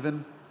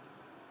forgiven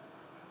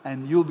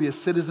and you'll be a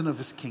citizen of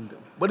his kingdom.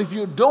 But if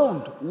you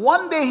don't,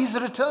 one day he's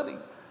returning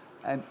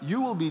and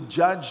you will be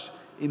judged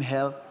in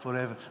hell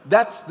forever.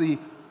 That's the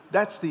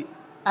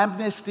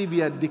amnesty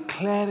we are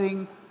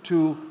declaring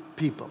to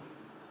people.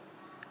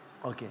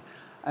 Okay.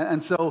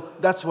 And so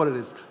that's what it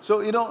is.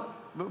 So,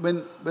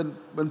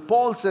 when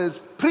Paul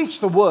says, preach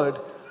the word,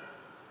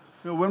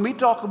 when we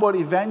talk about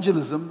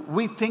evangelism,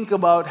 we think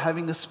about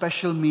having a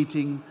special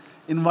meeting,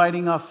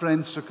 inviting our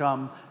friends to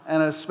come,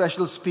 and a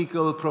special speaker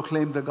will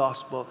proclaim the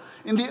gospel.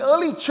 In the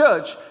early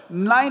church,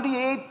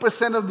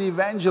 98% of the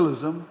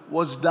evangelism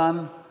was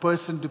done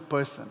person to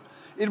person.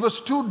 It was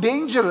too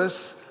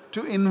dangerous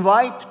to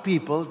invite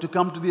people to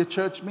come to their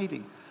church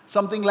meeting.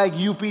 Something like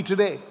UP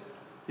today.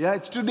 Yeah,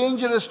 it's too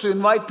dangerous to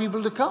invite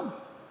people to come.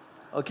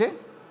 Okay?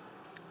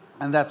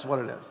 And that's what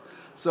it is.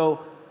 So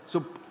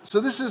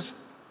this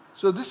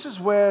is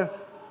where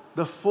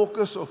the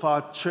focus of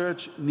our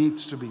church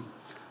needs to be.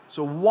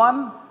 So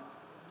one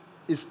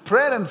is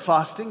prayer and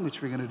fasting,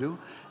 which we're going to do.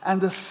 And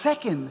the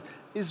second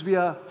is we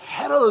are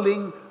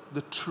heralding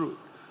the truth.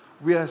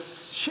 We are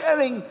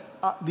sharing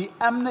the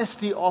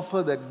amnesty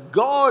offer that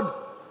God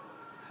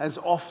has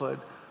offered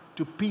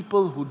to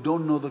people who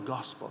don't know the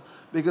gospel.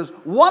 Because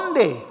one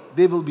day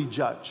they will be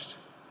judged.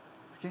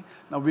 Okay?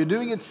 Now we're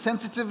doing it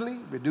sensitively.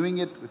 We're doing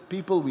it with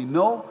people we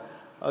know.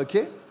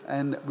 Okay?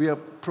 And we are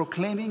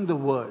proclaiming the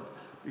word.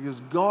 Because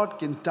God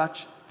can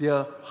touch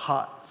their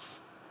hearts.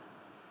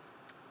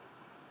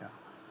 Yeah.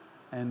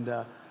 And,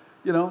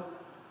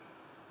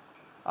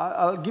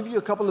 I'll give you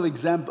a couple of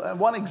examples.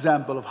 One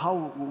example of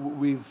how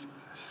we've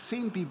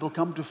seen people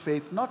come to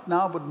faith, not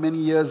now, but many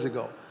years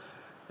ago.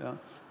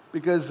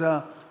 Because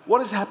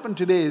what has happened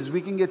today is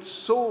we can get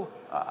so...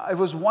 it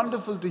was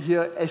wonderful to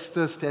hear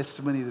Esther's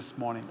testimony this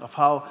morning of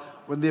how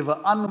when they were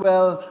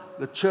unwell,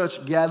 the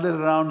church gathered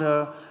around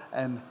her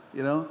and,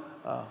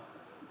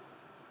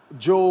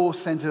 Joe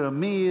sent her a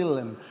meal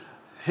and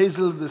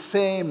Hazel the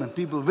same, and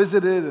people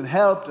visited and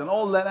helped and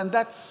all that. And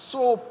that's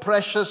so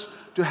precious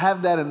to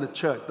have that in the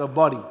church, the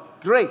body.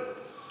 Great.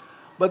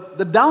 But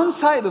the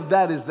downside of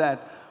that is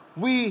that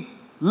we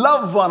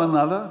love one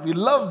another, we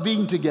love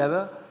being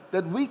together,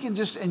 that we can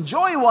just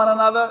enjoy one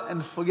another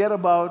and forget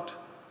about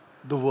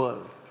the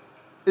world.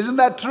 Isn't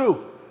that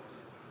true?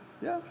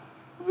 Yeah.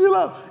 We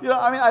love.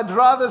 I'd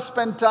rather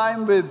spend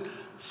time with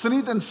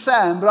Sunit and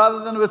Sam rather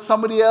than with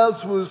somebody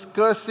else who's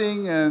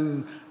cursing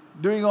and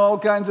doing all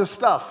kinds of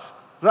stuff.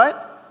 Right?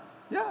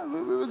 Yeah.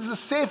 It's a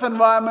safe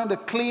environment, a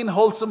clean,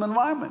 wholesome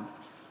environment.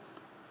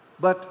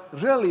 But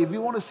really, if we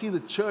want to see the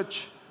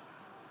church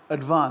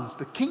advance,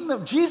 the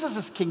kingdom,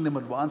 Jesus' kingdom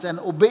advance, and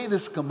obey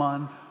this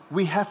command,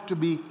 we have to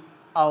be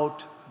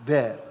out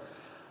there.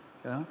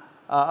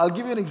 I'll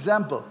give you an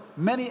example.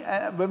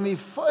 When we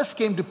first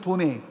came to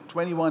Pune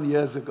 21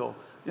 years ago,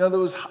 there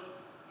was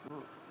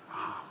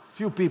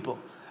few people,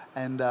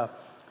 and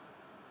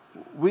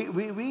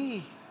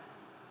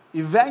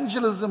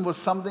evangelism was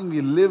something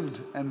we lived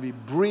and we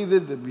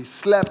breathed and we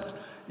slept.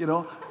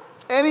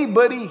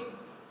 Anybody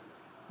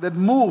that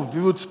moved,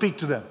 we would speak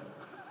to them.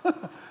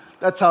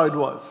 That's how it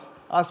was.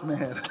 Ask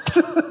Meher.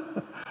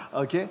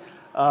 Okay.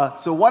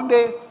 So one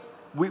day,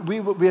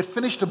 we had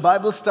finished a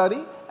Bible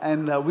study,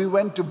 and we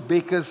went to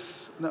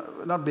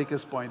not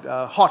Baker's Point,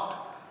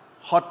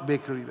 Hot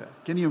Bakery there.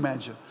 Can you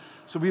imagine?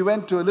 So we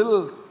went to a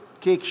little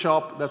cake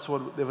shop. That's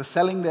what they were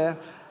selling there.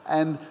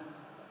 And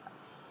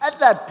at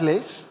that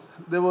place,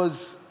 there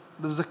was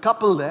a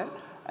couple there,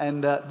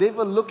 and they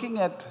were looking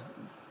at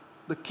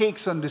the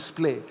cakes on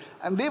display.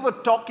 And they were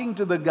talking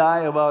to the guy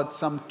about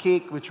some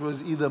cake which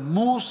was either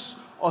mousse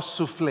or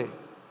souffle.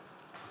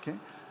 Okay?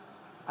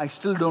 I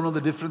still don't know the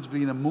difference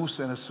between a mousse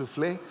and a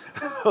souffle.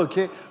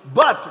 Okay?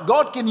 But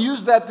God can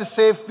use that to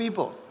save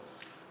people.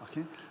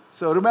 Okay?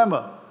 So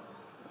remember,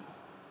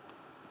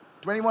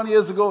 21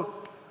 years ago,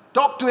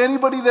 talk to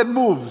anybody that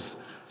moves.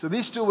 So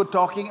these two were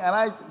talking,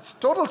 and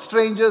total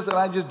strangers, and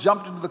I just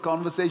jumped into the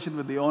conversation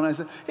with the owner. I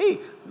said, hey,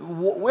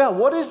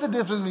 what is the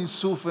difference between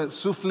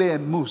souffle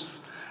and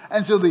mousse?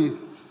 And so the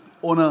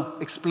owner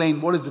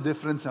explained what is the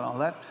difference and all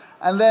that.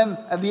 And then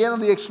at the end of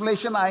the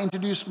explanation, I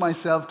introduced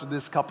myself to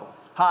this couple.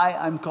 Hi,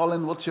 I'm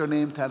Colin. What's your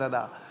name?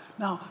 Ta-da-da.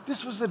 Now,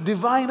 this was a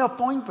divine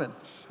appointment,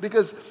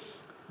 because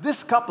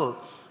this couple,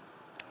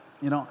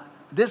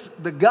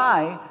 the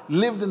guy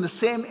lived in the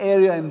same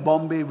area in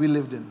Bombay we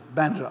lived in,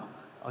 Bandra.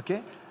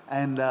 Okay?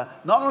 And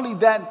not only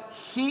that,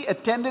 he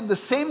attended the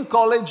same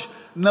college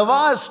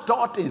Nawaz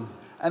taught in,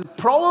 and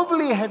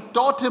probably had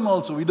taught him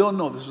also. We don't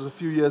know. This was a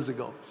few years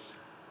ago.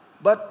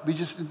 But we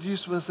just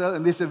introduced ourselves,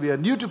 and they said, we are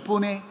new to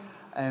Pune.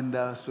 And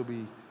so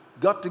we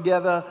got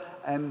together,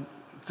 and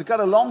to cut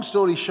a long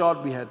story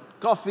short, we had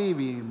coffee.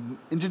 We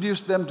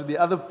introduced them to the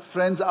other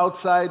friends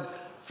outside.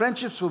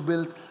 Friendships were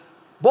built.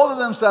 Both of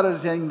them started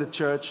attending the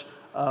church.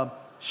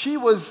 They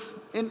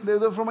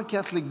were from a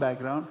Catholic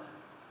background.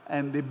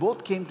 And they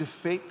both came to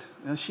faith.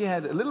 She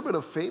had a little bit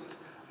of faith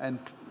and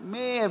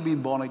may have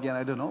been born again,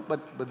 I don't know.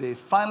 But they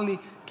finally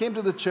came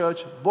to the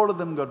church. Both of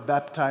them got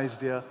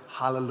baptized here.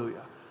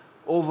 Hallelujah.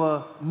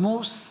 Over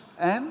mousse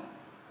and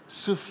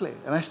souffle.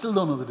 And I still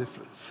don't know the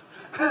difference.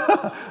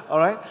 All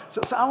right?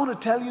 So I want to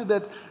tell you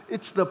that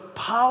it's the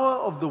power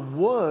of the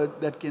word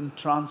that can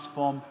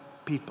transform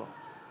people.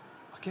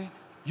 Okay?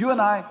 You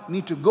and I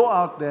need to go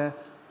out there,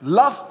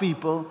 love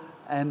people,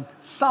 and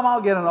somehow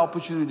get an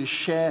opportunity to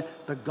share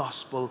the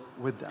gospel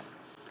with them.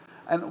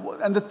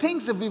 And the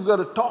things that we've got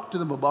to talk to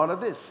them about are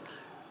this.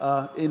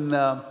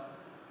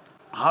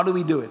 How do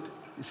we do it?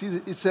 You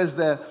see, it says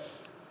there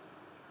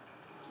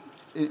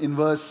in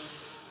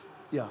verse,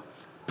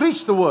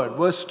 preach the word,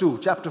 verse 2,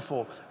 chapter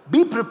 4.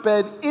 Be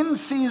prepared in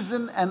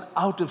season and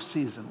out of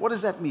season. What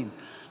does that mean?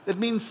 That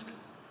means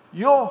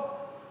you're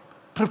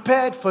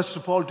prepared, first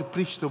of all, to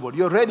preach the word.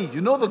 You're ready.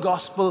 You know the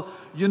gospel.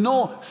 You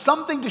know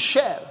something to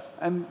share.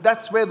 And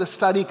that's where the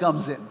study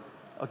comes in.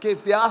 Okay,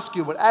 if they ask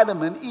you about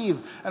Adam and Eve,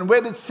 and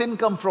where did sin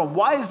come from?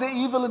 Why is there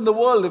evil in the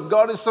world if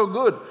God is so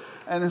good?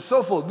 And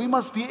so forth. We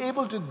must be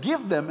able to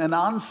give them an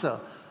answer.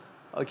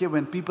 Okay,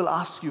 when people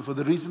ask you for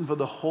the reason for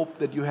the hope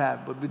that you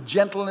have, but with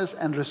gentleness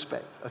and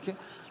respect. Okay,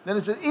 then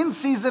it says in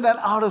season and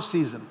out of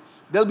season.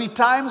 There'll be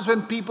times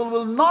when people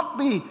will not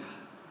be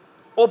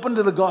open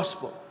to the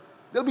gospel.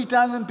 There'll be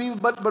times when people,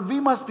 but we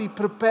must be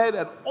prepared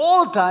at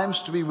all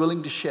times to be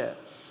willing to share.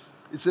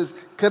 It says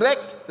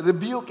correct,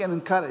 rebuke, and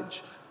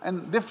encourage.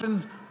 And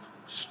different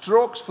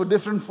strokes for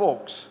different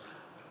folks.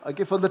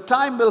 Okay, for the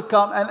time will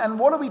come. And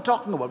what are we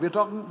talking about?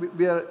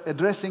 We are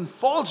addressing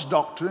false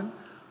doctrine,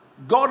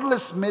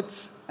 godless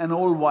myths, and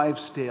old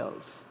wives'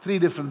 tales. 3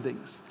 different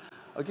things.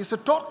 Okay, so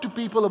talk to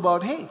people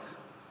about, hey,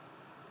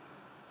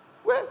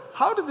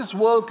 how did this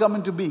world come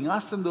into being?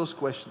 Ask them those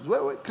questions.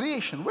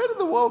 Creation, where did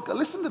the world come?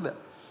 Listen to them.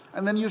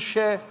 And then you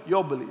share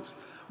your beliefs.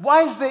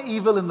 Why is there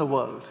evil in the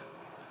world?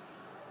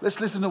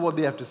 Let's listen to what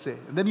they have to say.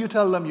 And then you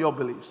tell them your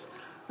beliefs.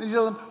 Then you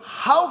tell them,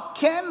 how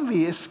can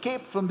we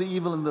escape from the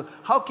evil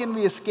how can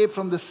we escape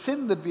from the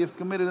sin that we have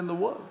committed in the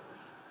world?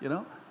 You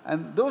know?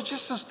 And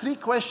those 3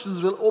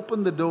 questions will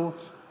open the door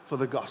for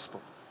the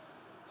gospel.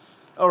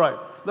 All right,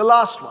 the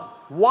last one.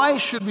 Why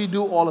should we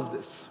do all of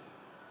this?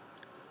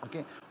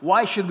 Okay,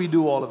 why should we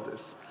do all of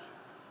this?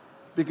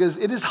 Because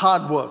it is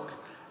hard work.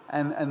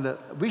 And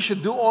we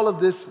should do all of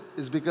this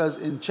is because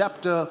in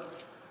chapter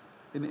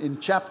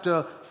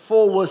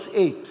 4, verse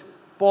 8,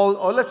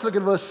 let's look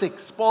at verse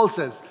 6. Paul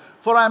says,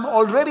 for I am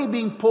already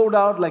being poured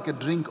out like a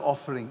drink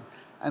offering,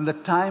 and the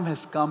time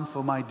has come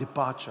for my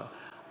departure.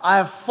 I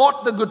have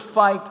fought the good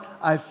fight,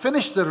 I have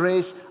finished the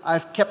race, I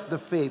have kept the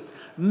faith.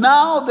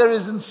 Now there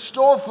is in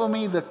store for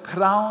me the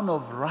crown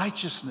of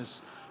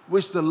righteousness,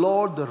 which the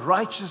Lord, the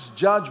righteous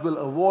judge, will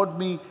award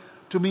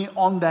to me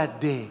on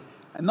that day.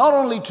 And not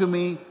only to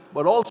me,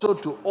 but also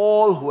to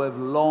all who have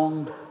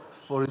longed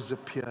for his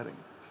appearing.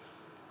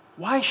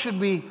 Why should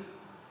we,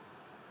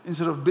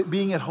 instead of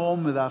being at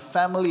home with our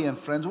family and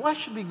friends, why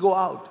should we go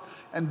out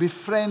and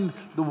befriend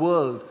the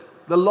world,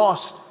 the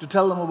lost, to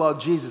tell them about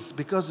Jesus?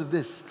 Because of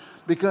this.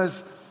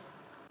 Because,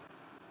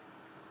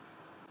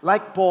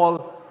 like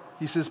Paul,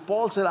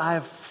 Paul said,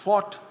 I've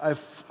fought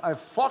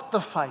the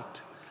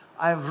fight.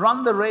 I have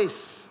run the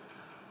race.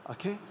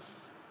 Okay?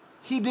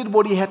 He did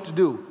what he had to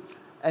do.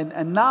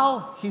 And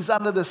now he's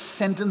under the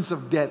sentence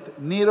of death.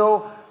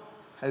 Nero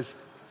has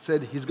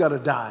said he's got to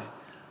die.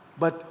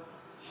 But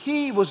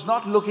he was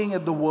not looking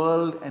at the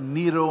world and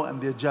Nero and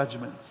their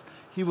judgments.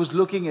 He was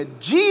looking at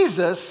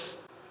Jesus,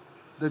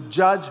 the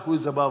judge who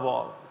is above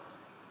all.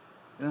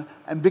 You know?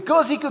 And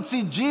because he could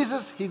see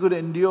Jesus, he could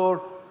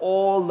endure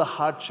all the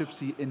hardships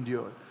he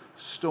endured.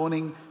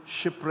 Stoning,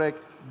 shipwreck,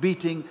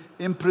 beating,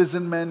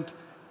 imprisonment,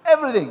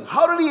 everything.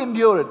 How did he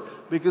endure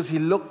it? Because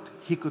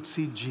he could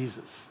see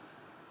Jesus.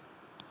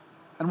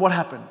 And what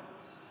happened?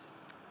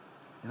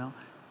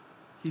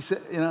 He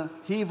said,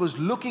 he was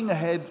looking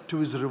ahead to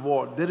his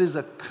reward. There is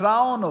a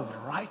crown of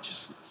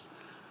righteousness.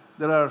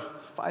 There are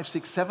 5,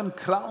 6, 7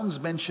 crowns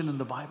mentioned in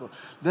the Bible.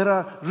 There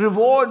are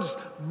rewards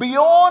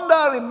beyond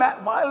our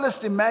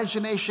wildest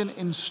imagination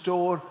in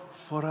store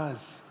for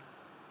us.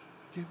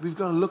 Okay? We've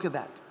got to look at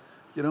that.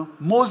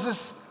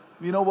 Moses,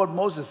 we know about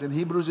Moses. In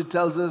Hebrews it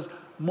tells us,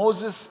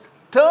 Moses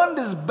turned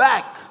his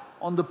back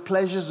on the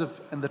pleasures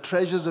and the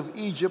treasures of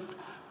Egypt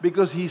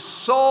because he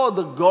saw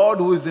the God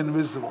who is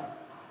invisible.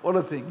 What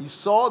a thing. He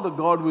saw the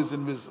God who is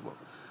invisible.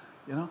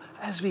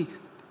 As we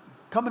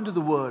come into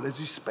the Word, as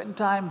we spend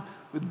time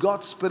with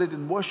God's Spirit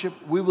in worship,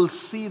 we will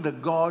see the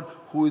God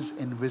who is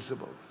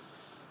invisible.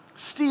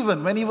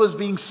 Stephen, when he was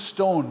being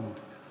stoned,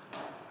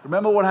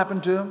 remember what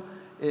happened to him?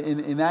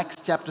 In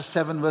Acts chapter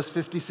 7, verse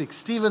 56.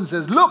 Stephen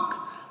says, look,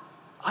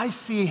 I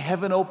see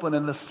heaven open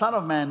and the Son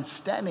of Man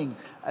standing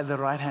at the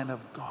right hand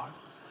of God.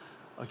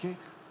 Okay?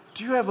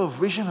 Do you have a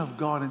vision of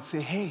God and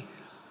say, hey,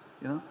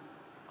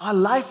 our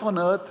life on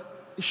earth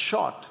is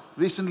short.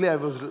 Recently, I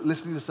was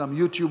listening to some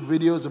YouTube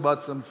videos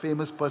about some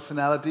famous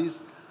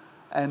personalities,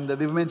 and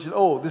they've mentioned,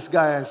 oh, this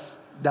guy has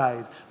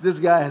died. This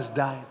guy has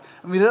died.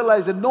 And we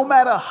realize that no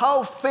matter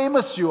how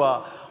famous you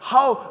are,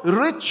 how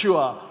rich you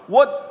are,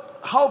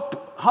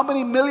 how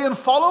many million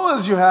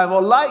followers you have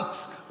or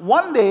likes,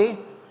 one day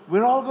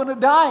we're all going to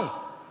die.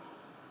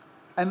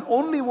 And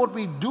only what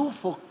we do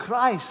for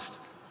Christ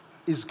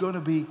is going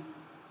to be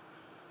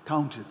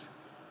counted.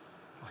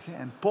 Okay,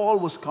 and Paul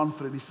was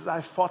confident. He says,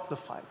 I fought the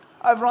fight.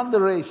 I've run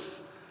the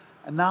race.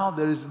 And now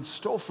there is in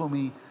store for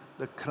me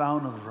the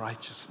crown of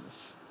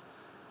righteousness.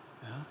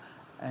 Yeah?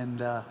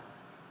 And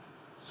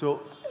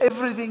so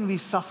everything we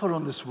suffer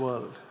on this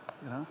world,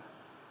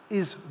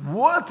 is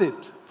worth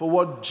it for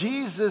what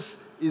Jesus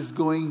is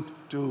going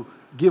to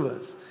give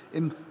us.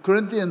 In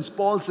Corinthians,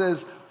 Paul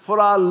says, "For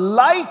our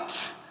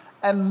light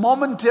and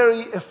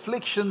momentary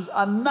afflictions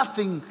are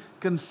nothing,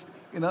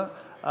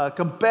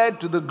 compared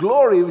to the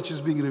glory which is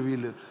being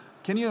revealed."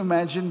 Can you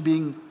imagine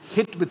being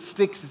hit with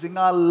sticks? He's saying,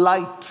 "Our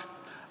light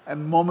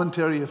and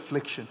momentary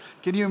affliction."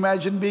 Can you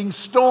imagine being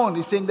stoned?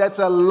 He's saying that's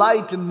a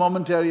light and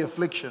momentary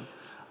affliction.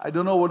 I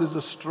don't know what is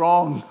a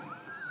strong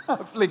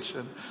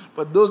affliction,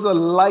 but those are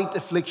light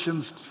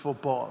afflictions for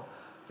Paul.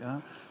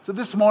 So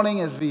this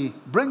morning, as we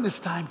bring this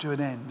time to an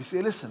end, we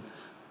say, listen,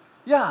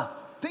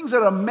 things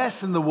are a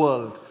mess in the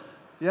world.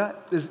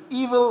 There's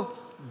evil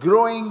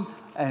growing,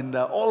 and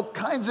all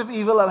kinds of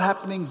evil are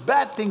happening.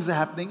 Bad things are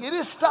happening. It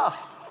is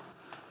tough.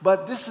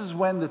 But this is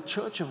when the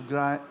church of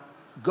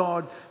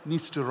God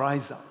needs to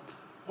rise up.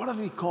 What are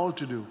we called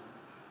to do?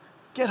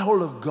 Get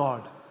hold of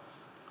God.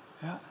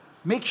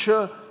 Make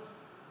sure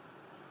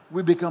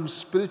we become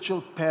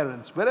spiritual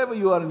parents. Wherever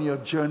you are in your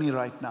journey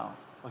right now,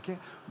 okay?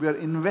 We are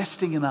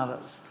investing in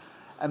others.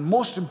 And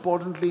most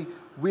importantly,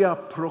 we are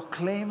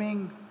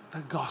proclaiming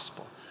the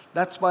gospel.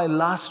 That's why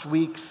last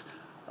week's,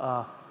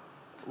 not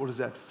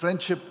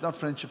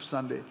Friendship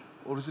Sunday.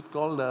 What is it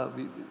called?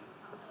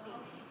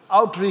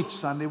 Outreach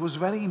Sunday was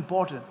very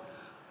important.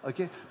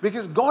 Okay?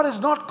 Because God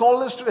has not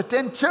called us to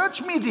attend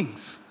church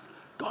meetings.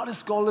 God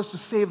has called us to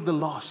save the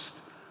lost.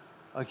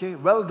 Okay,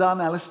 well done,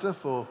 Alistair,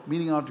 for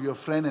meeting out to your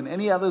friend and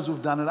any others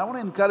who've done it. I want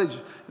to encourage,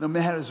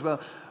 Meher as well.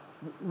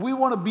 We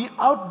want to be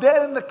out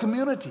there in the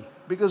community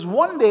because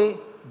one day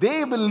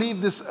they will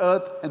leave this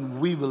earth and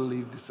we will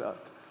leave this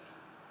earth.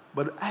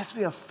 But as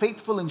we are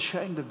faithful in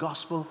sharing the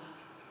gospel,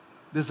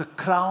 there's a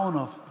crown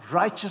of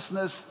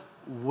righteousness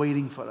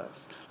waiting for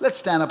us. Let's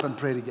stand up and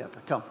pray together.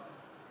 Come.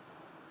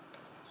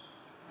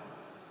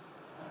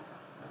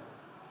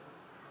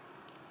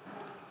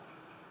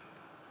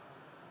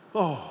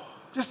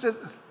 Just as,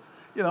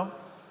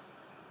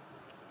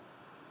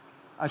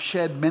 I've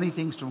shared many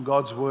things from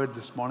God's Word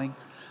this morning.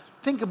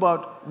 Think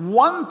about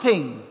one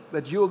thing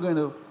that you're going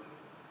to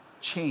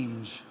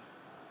change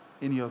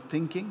in your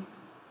thinking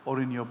or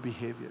in your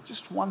behavior.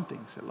 Just one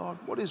thing. Say, Lord,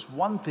 what is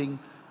one thing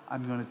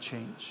I'm going to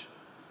change?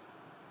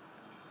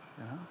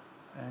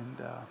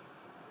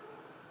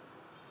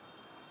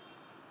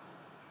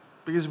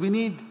 Because we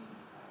need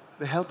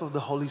the help of the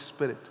Holy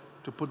Spirit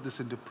to put this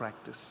into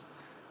practice.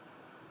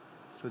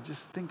 So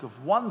just think of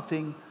one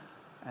thing.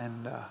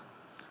 And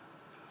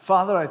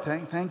Father, I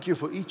thank you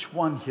for each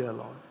one here,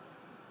 Lord.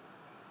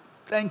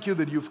 Thank you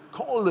that you've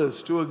called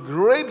us to a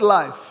great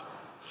life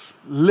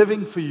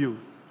living for you.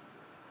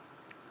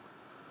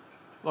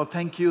 Lord,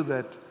 thank you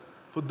that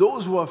for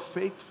those who are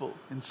faithful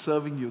in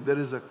serving you, there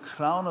is a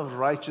crown of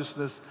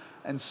righteousness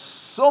and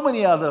so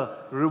many other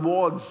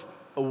rewards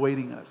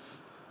awaiting us.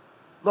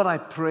 Lord, I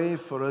pray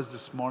for us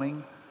this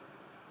morning.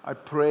 I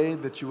pray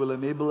that you will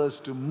enable us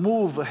to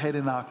move ahead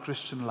in our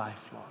Christian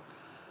life, Lord.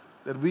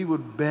 That we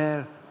would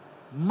bear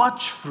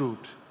much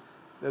fruit,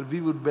 that we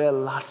would bear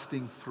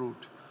lasting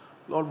fruit.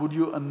 Lord, would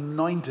you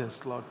anoint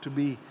us, Lord, to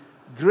be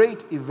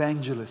great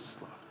evangelists,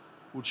 Lord,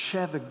 would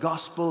share the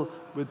gospel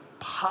with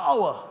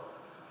power.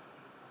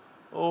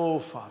 Oh,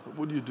 Father,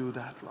 would you do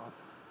that, Lord?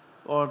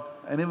 Lord,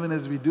 and even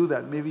as we do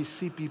that, may we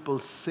see people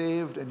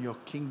saved and your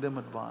kingdom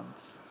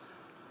advance.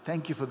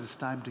 Thank you for this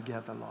time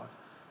together, Lord.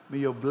 May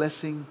your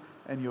blessing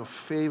and your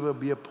favor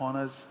be upon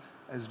us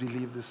as we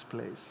leave this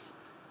place.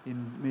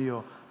 May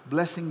your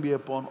blessing be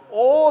upon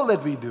all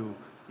that we do.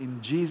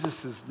 In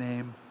Jesus'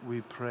 name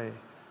we pray.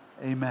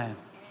 Amen.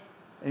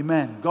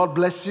 Amen. God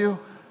bless you.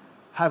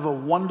 Have a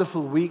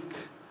wonderful week.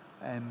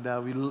 And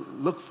we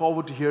look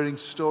forward to hearing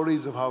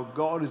stories of how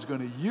God is going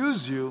to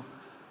use you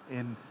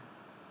in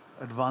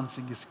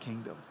advancing his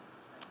kingdom.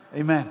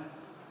 Amen.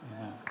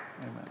 Amen.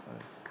 Amen.